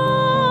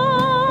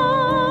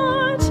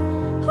art,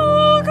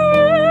 how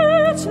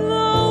great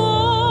thou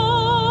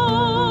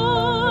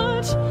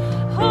art,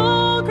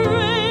 how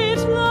great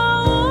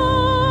thou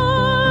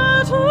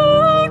art,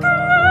 how great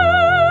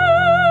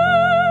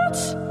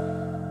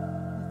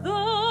thou art.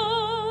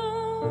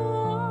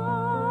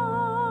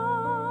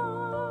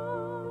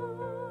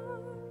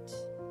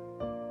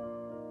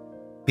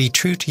 Be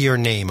true to your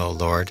name, O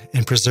Lord,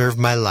 and preserve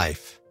my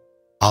life.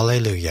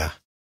 Alleluia.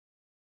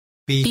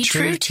 Be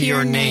true to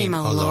your name,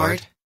 O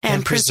Lord,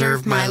 and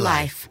preserve my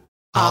life.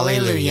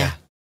 Alleluia.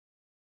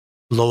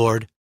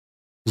 Lord,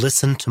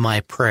 listen to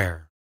my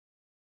prayer.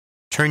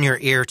 Turn your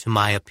ear to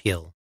my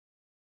appeal.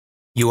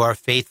 You are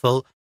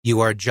faithful,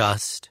 you are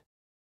just.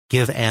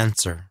 Give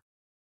answer.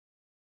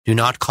 Do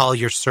not call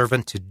your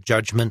servant to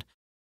judgment,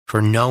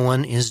 for no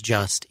one is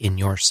just in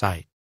your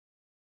sight.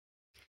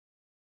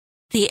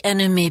 The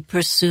enemy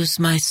pursues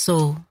my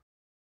soul.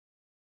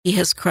 He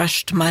has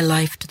crushed my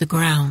life to the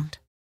ground.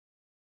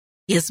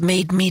 He has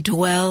made me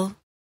dwell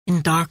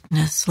in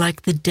darkness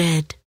like the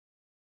dead,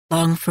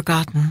 long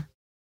forgotten.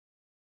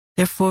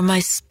 Therefore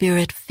my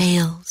spirit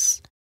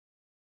fails.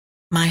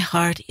 My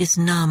heart is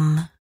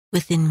numb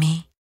within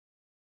me.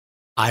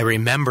 I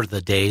remember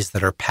the days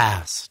that are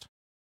past.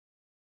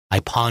 I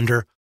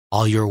ponder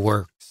all your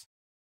works.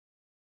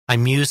 I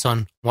muse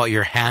on what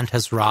your hand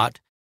has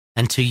wrought,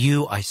 and to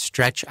you I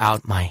stretch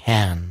out my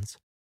hands.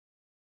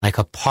 Like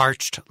a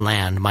parched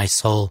land, my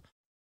soul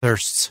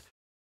thirsts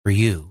for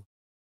you.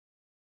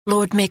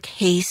 Lord, make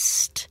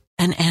haste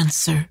and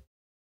answer,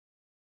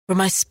 for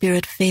my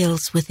spirit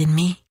fails within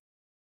me.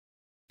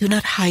 Do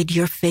not hide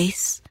your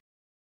face,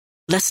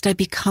 lest I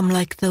become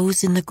like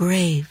those in the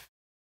grave.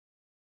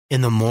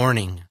 In the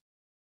morning,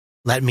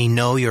 let me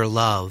know your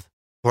love,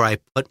 for I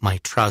put my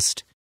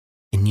trust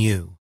in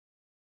you.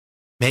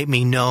 Make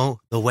me know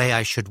the way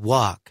I should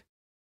walk.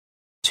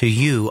 To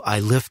you I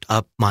lift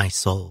up my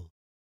soul.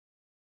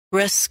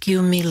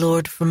 Rescue me,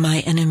 Lord, from my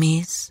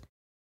enemies.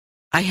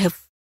 I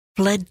have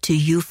fled to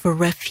you for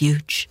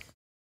refuge.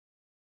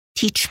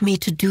 Teach me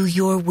to do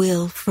your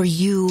will, for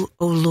you,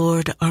 O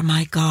Lord, are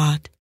my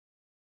God.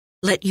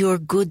 Let your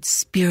good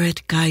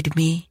spirit guide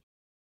me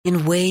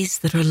in ways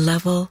that are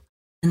level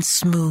and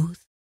smooth.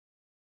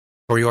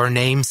 For your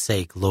name's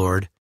sake,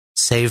 Lord,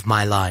 save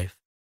my life.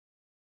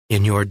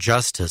 In your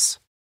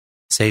justice,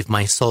 save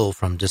my soul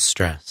from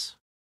distress.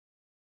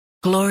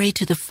 Glory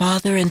to the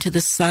Father, and to the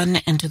Son,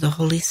 and to the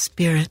Holy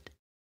Spirit.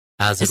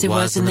 As it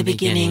was in the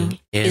beginning,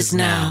 is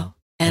now,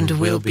 and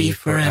will be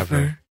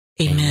forever.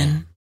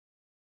 Amen.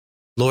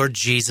 Lord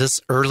Jesus,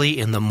 early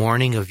in the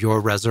morning of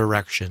your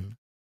resurrection,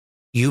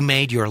 you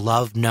made your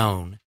love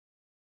known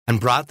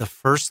and brought the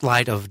first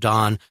light of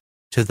dawn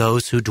to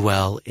those who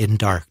dwell in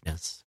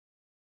darkness.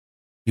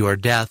 Your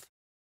death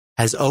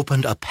has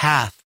opened a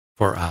path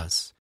for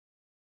us.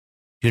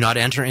 Do not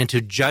enter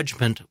into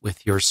judgment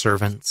with your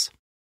servants.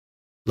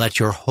 Let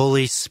your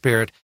Holy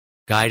Spirit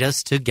guide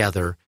us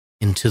together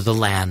into the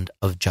land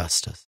of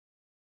justice.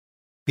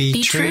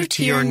 Be true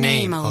to your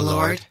name, O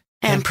Lord,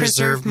 and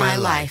preserve my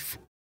life.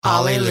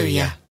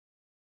 Alleluia.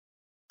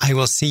 I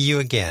will see you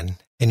again,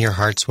 and your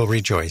hearts will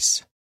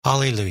rejoice.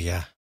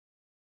 Alleluia.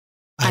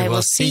 I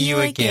will see you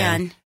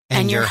again,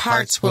 and your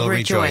hearts will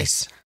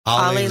rejoice.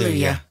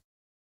 Alleluia.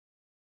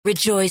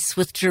 Rejoice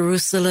with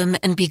Jerusalem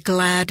and be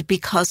glad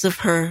because of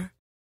her,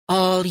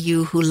 all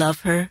you who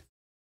love her.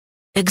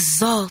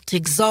 Exalt,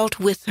 exalt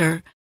with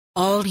her,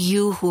 all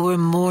you who are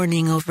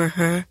mourning over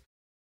her.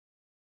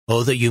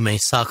 Oh, that you may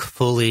suck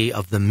fully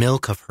of the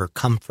milk of her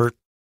comfort,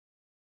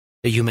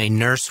 that you may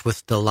nurse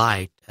with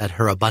delight at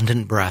her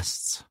abundant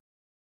breasts.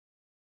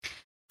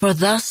 For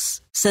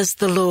thus says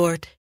the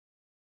Lord,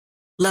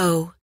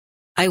 Lo,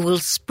 I will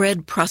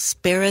spread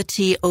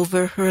prosperity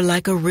over her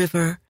like a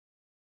river,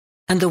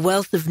 and the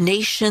wealth of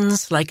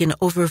nations like an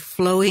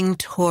overflowing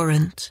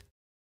torrent.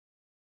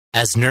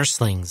 As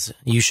nurslings,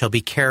 you shall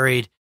be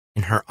carried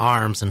in her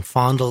arms and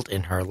fondled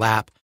in her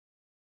lap.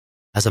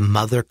 As a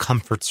mother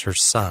comforts her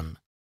son,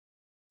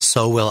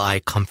 so will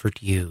I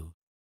comfort you.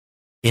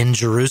 In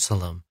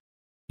Jerusalem,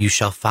 you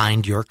shall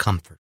find your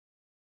comfort.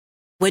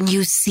 When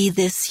you see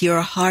this, your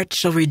heart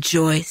shall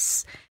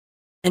rejoice,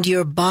 and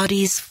your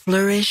bodies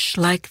flourish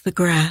like the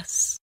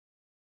grass.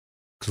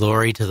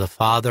 Glory to the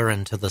Father,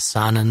 and to the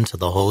Son, and to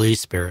the Holy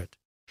Spirit.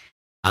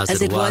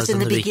 As it was in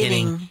the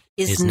beginning,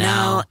 is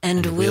now,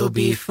 and will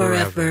be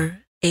forever.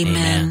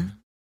 Amen.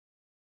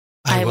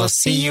 I will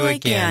see you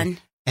again,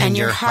 and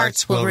your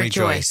hearts will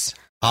rejoice.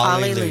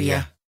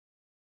 Alleluia.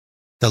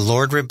 The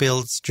Lord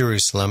rebuilds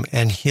Jerusalem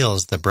and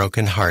heals the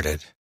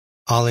brokenhearted.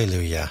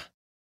 Alleluia.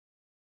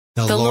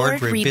 The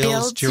Lord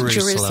rebuilds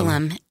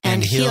Jerusalem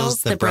and heals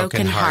the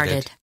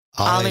brokenhearted.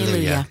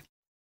 Alleluia.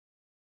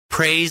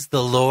 Praise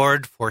the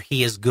Lord, for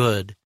he is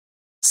good.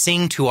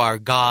 Sing to our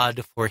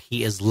God, for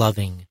he is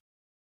loving.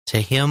 To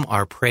him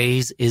our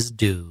praise is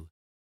due.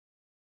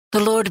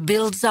 The Lord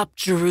builds up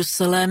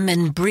Jerusalem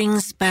and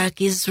brings back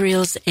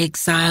Israel's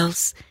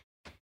exiles.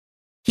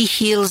 He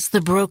heals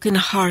the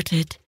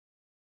brokenhearted.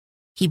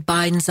 He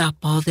binds up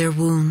all their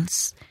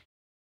wounds.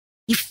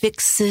 He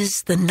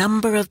fixes the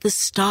number of the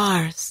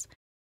stars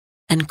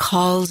and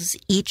calls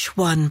each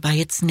one by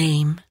its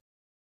name.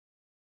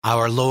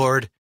 Our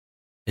Lord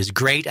is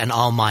great and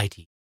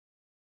almighty.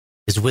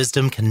 His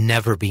wisdom can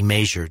never be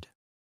measured.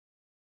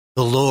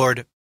 The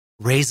Lord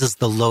raises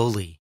the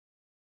lowly.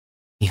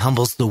 He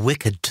humbles the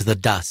wicked to the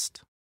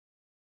dust.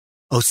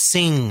 O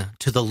sing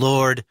to the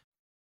Lord,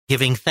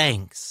 giving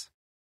thanks.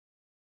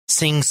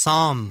 Sing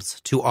psalms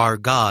to our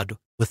God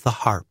with the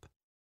harp.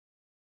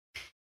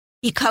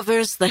 He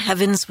covers the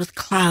heavens with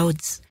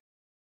clouds.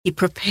 He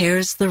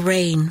prepares the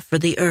rain for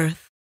the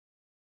earth,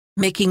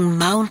 making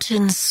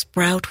mountains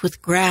sprout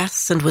with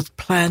grass and with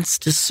plants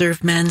to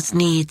serve man's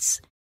needs.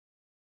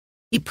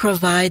 He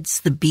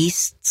provides the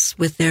beasts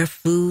with their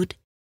food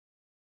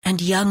and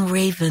young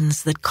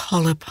ravens that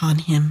call upon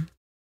him.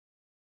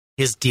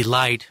 His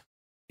delight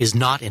is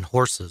not in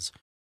horses,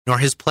 nor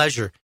his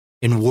pleasure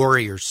in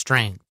warrior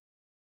strength.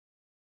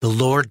 The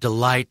Lord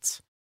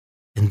delights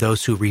in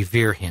those who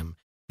revere him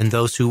and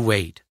those who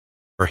wait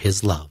for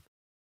his love.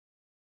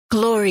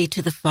 Glory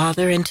to the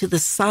Father, and to the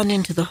Son,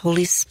 and to the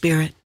Holy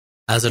Spirit.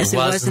 As it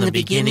was in the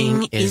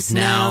beginning, is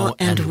now,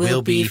 and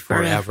will be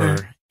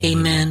forever.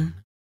 Amen.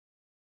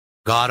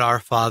 God our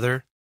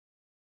Father,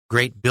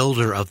 great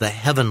builder of the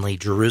heavenly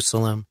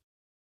Jerusalem,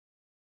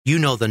 you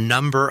know the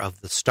number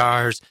of the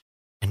stars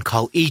and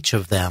call each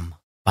of them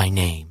by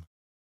name.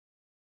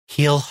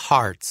 Heal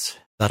hearts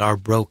that are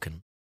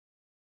broken.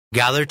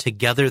 Gather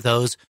together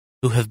those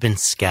who have been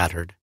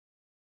scattered,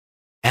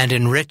 and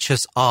enrich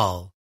us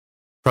all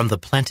from the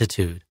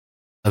plenitude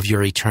of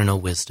your eternal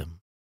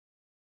wisdom.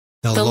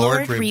 The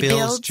Lord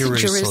rebuilds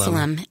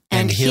Jerusalem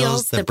and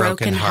heals the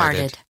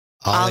brokenhearted.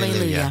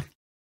 Alleluia.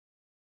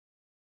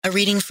 A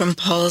reading from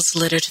Paul's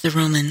letter to the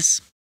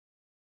Romans.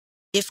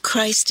 If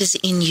Christ is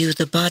in you,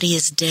 the body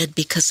is dead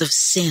because of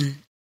sin,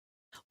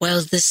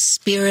 while the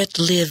Spirit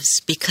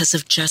lives because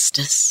of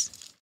justice.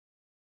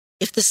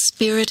 If the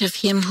Spirit of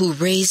him who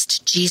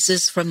raised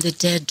Jesus from the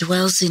dead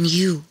dwells in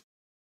you,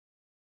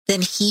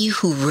 then he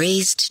who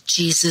raised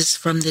Jesus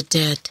from the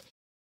dead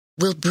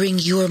will bring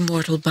your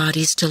mortal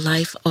bodies to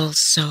life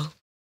also,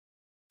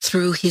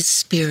 through his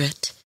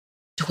Spirit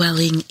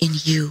dwelling in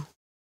you.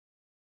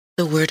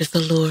 The word of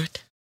the Lord.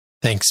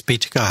 Thanks be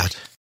to God.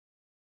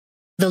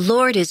 The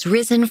Lord is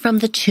risen from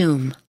the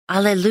tomb.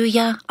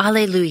 Alleluia,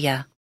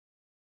 alleluia.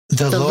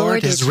 The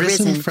Lord is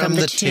risen from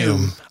the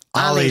tomb.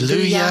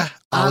 Alleluia,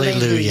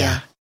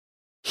 alleluia.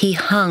 He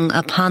hung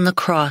upon the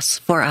cross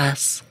for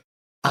us.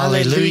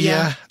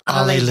 Alleluia,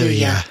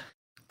 alleluia.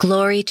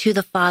 Glory to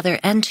the Father,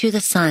 and to the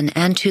Son,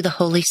 and to the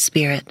Holy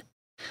Spirit.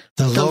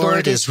 The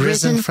Lord is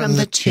risen from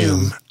the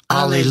tomb.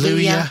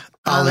 Alleluia,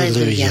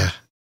 alleluia.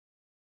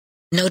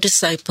 No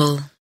disciple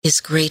is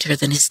greater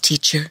than his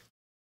teacher.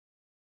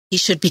 He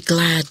should be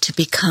glad to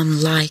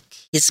become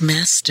like his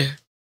master.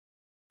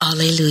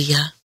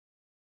 Alleluia.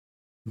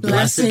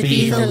 Blessed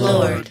be the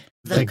Lord,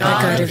 the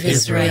God of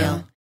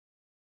Israel.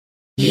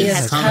 He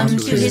has come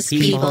to his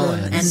people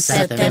and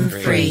set them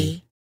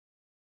free.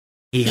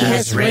 He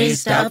has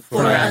raised up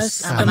for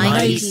us a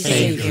mighty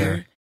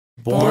Savior,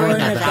 born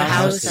of the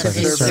house of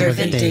his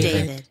servant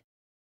David.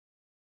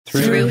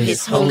 Through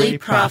his holy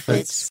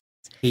prophets,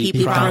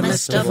 he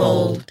promised of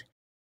old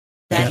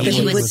that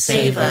he would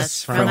save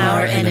us from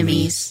our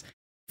enemies,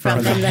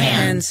 from the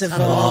hands of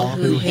all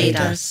who hate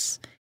us.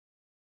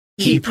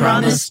 He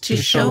promised to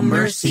show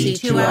mercy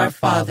to our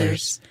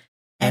fathers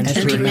and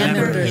to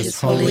remember his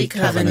holy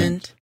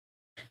covenant.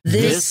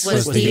 This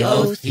was the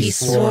oath he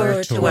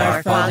swore to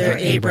our father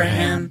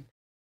Abraham,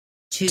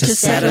 to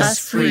set us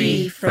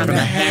free from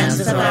the hands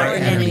of our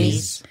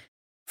enemies,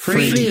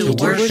 free to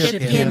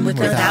worship him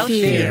without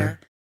fear,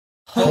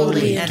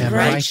 holy and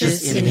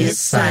righteous in his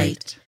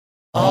sight,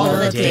 all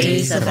the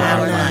days of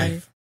our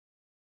life.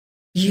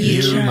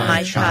 You,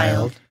 my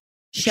child,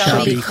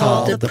 shall be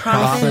called the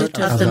prophet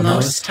of the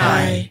Most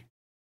High,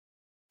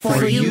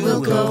 for you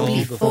will go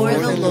before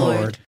the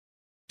Lord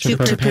to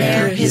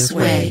prepare his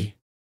way,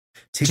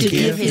 to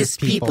give his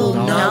people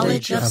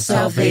knowledge of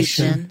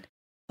salvation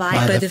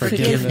by the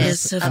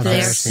forgiveness of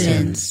their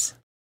sins.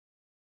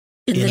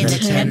 In the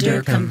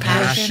tender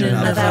compassion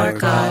of our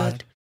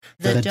God,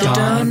 the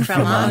dawn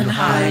from on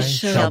high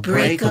shall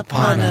break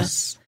upon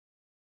us,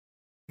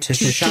 to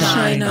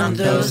shine on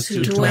those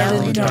who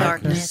dwell in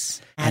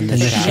darkness and the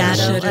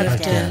shadow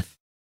of death,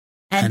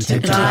 and to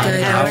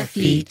guide our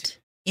feet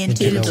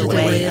into the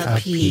way of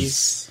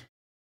peace.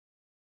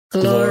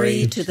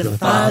 Glory to the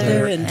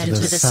Father, and to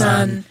the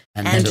Son,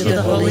 and to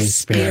the Holy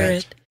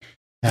Spirit,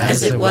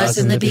 as it was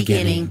in the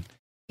beginning,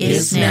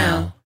 is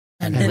now,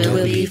 and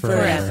will be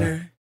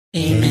forever.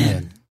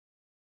 Amen.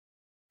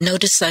 No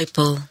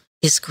disciple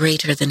is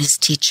greater than his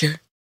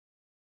teacher.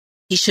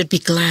 He should be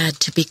glad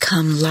to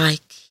become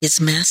like his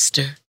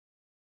master.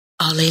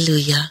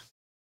 Alleluia.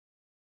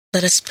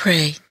 Let us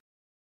pray.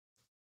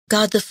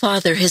 God the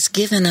Father has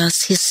given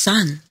us his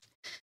Son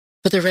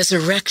for the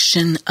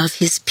resurrection of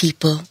his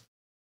people.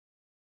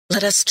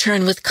 Let us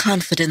turn with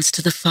confidence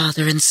to the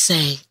Father and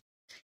say,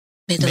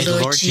 May the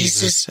Lord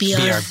Jesus be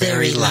our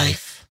very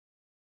life.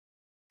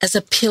 As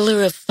a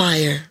pillar of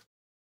fire,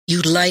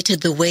 you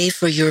lighted the way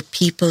for your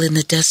people in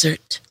the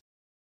desert.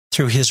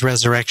 Through his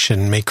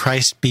resurrection, may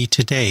Christ be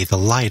today the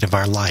light of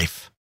our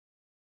life.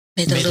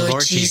 May the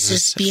Lord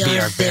Jesus be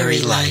our very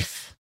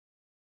life.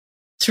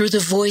 Through the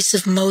voice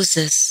of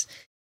Moses,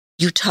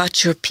 you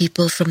taught your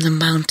people from the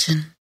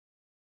mountain.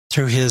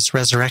 Through his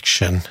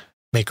resurrection,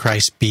 may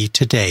Christ be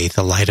today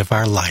the light of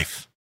our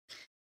life.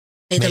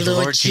 May the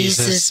Lord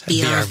Jesus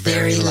be our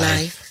very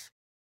life.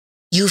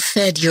 You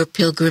fed your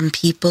pilgrim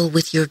people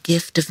with your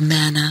gift of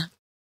manna.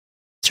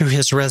 Through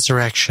his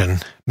resurrection,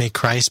 may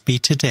Christ be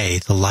today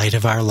the light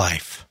of our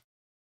life.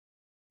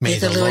 May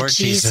the Lord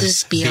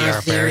Jesus be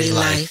our very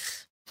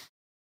life.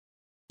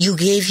 You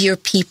gave your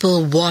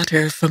people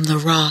water from the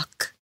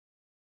rock.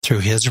 Through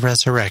his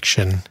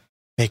resurrection,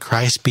 may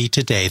Christ be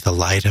today the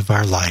light of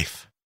our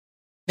life.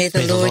 May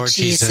the Lord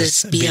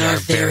Jesus be our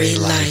very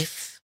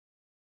life.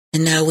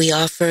 And now we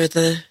offer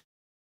the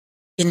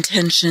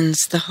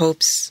intentions, the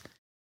hopes,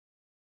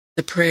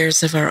 the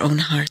prayers of our own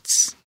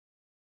hearts.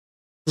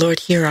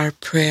 Lord, hear our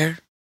prayer.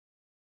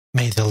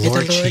 May the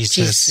Lord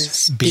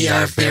Jesus be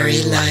our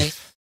very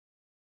life.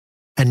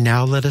 And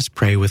now let us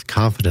pray with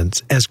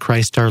confidence as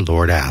Christ our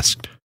Lord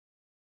asked.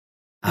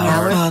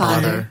 Our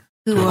Father,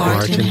 who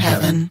art in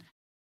heaven,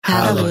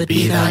 hallowed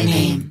be thy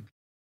name.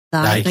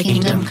 Thy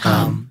kingdom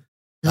come,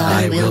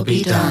 thy will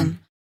be done,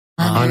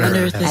 on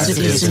earth as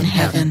it is in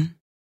heaven.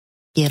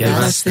 Give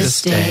us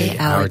this day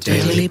our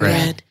daily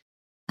bread,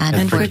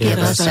 and forgive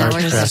us our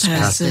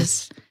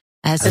trespasses,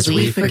 as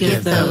we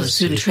forgive those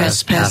who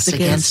trespass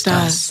against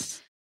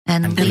us.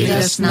 And lead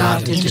us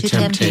not into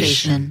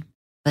temptation,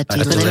 but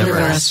deliver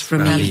us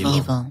from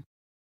evil.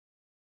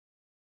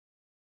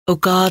 O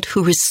God,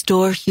 who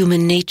restore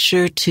human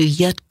nature to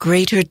yet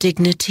greater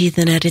dignity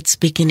than at its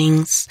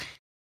beginnings,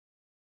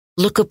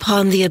 look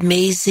upon the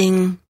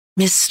amazing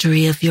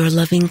mystery of your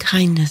loving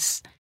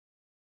kindness,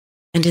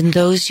 and in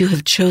those you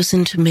have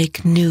chosen to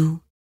make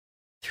new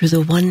through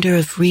the wonder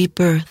of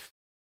rebirth,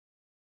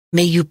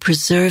 may you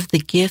preserve the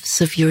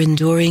gifts of your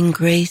enduring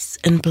grace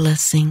and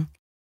blessing.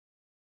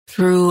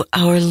 Through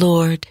our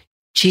Lord,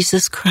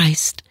 Jesus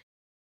Christ,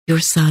 your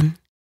Son,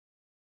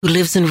 who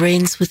lives and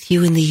reigns with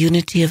you in the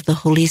unity of the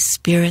Holy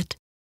Spirit,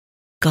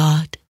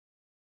 God,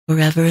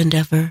 forever and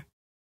ever.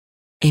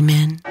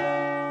 Amen.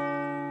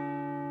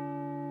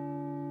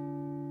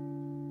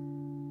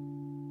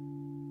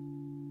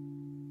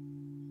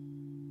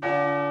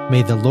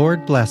 May the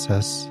Lord bless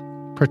us,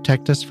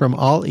 protect us from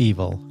all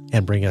evil,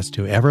 and bring us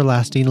to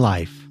everlasting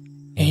life.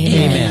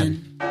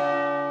 Amen.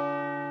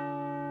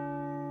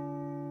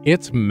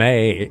 It's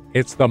May.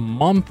 It's the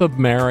month of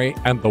Mary,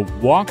 and the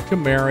Walk to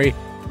Mary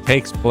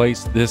takes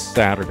place this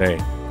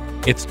Saturday.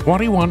 It's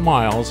 21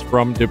 miles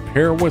from De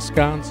Pere,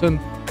 Wisconsin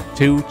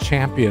to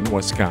Champion,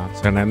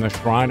 Wisconsin, and the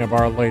Shrine of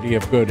Our Lady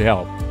of Good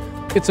Help.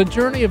 It's a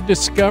journey of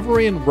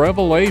discovery and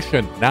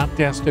revelation, not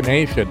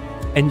destination,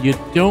 and you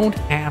don't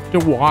have to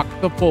walk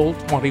the full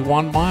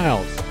 21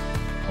 miles.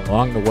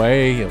 Along the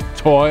way, you'll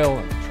toil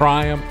and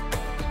triumph,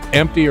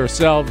 empty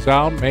yourselves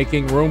out,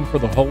 making room for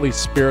the Holy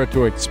Spirit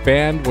to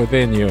expand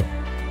within you.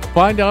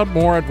 Find out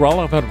more at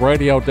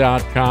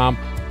relevantradio.com.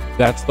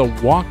 That's the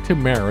Walk to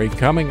Mary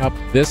coming up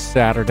this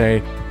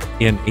Saturday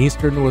in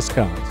eastern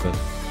Wisconsin.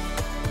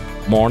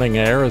 Morning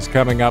Air is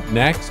coming up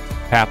next.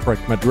 Patrick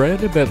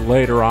Madrid a bit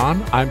later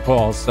on. I'm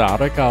Paul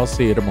Sadek. I'll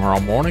see you tomorrow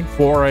morning,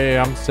 4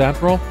 a.m.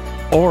 Central,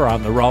 or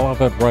on the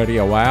Relevant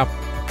Radio app.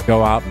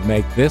 Go out and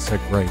make this a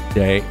great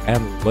day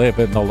and live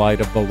in the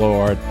light of the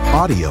Lord.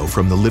 Audio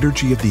from the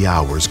Liturgy of the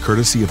Hours,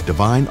 courtesy of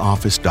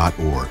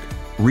divineoffice.org.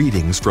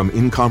 Readings from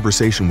In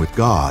Conversation with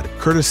God,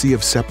 courtesy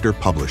of Scepter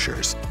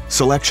Publishers.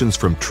 Selections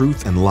from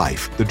Truth and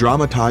Life, the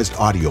dramatized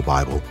audio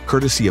Bible,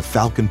 courtesy of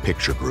Falcon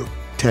Picture Group.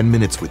 10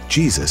 Minutes with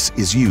Jesus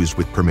is used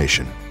with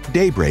permission.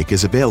 Daybreak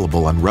is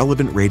available on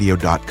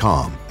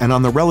relevantradio.com and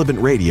on the Relevant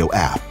Radio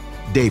app.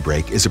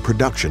 Daybreak is a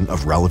production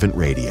of Relevant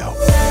Radio.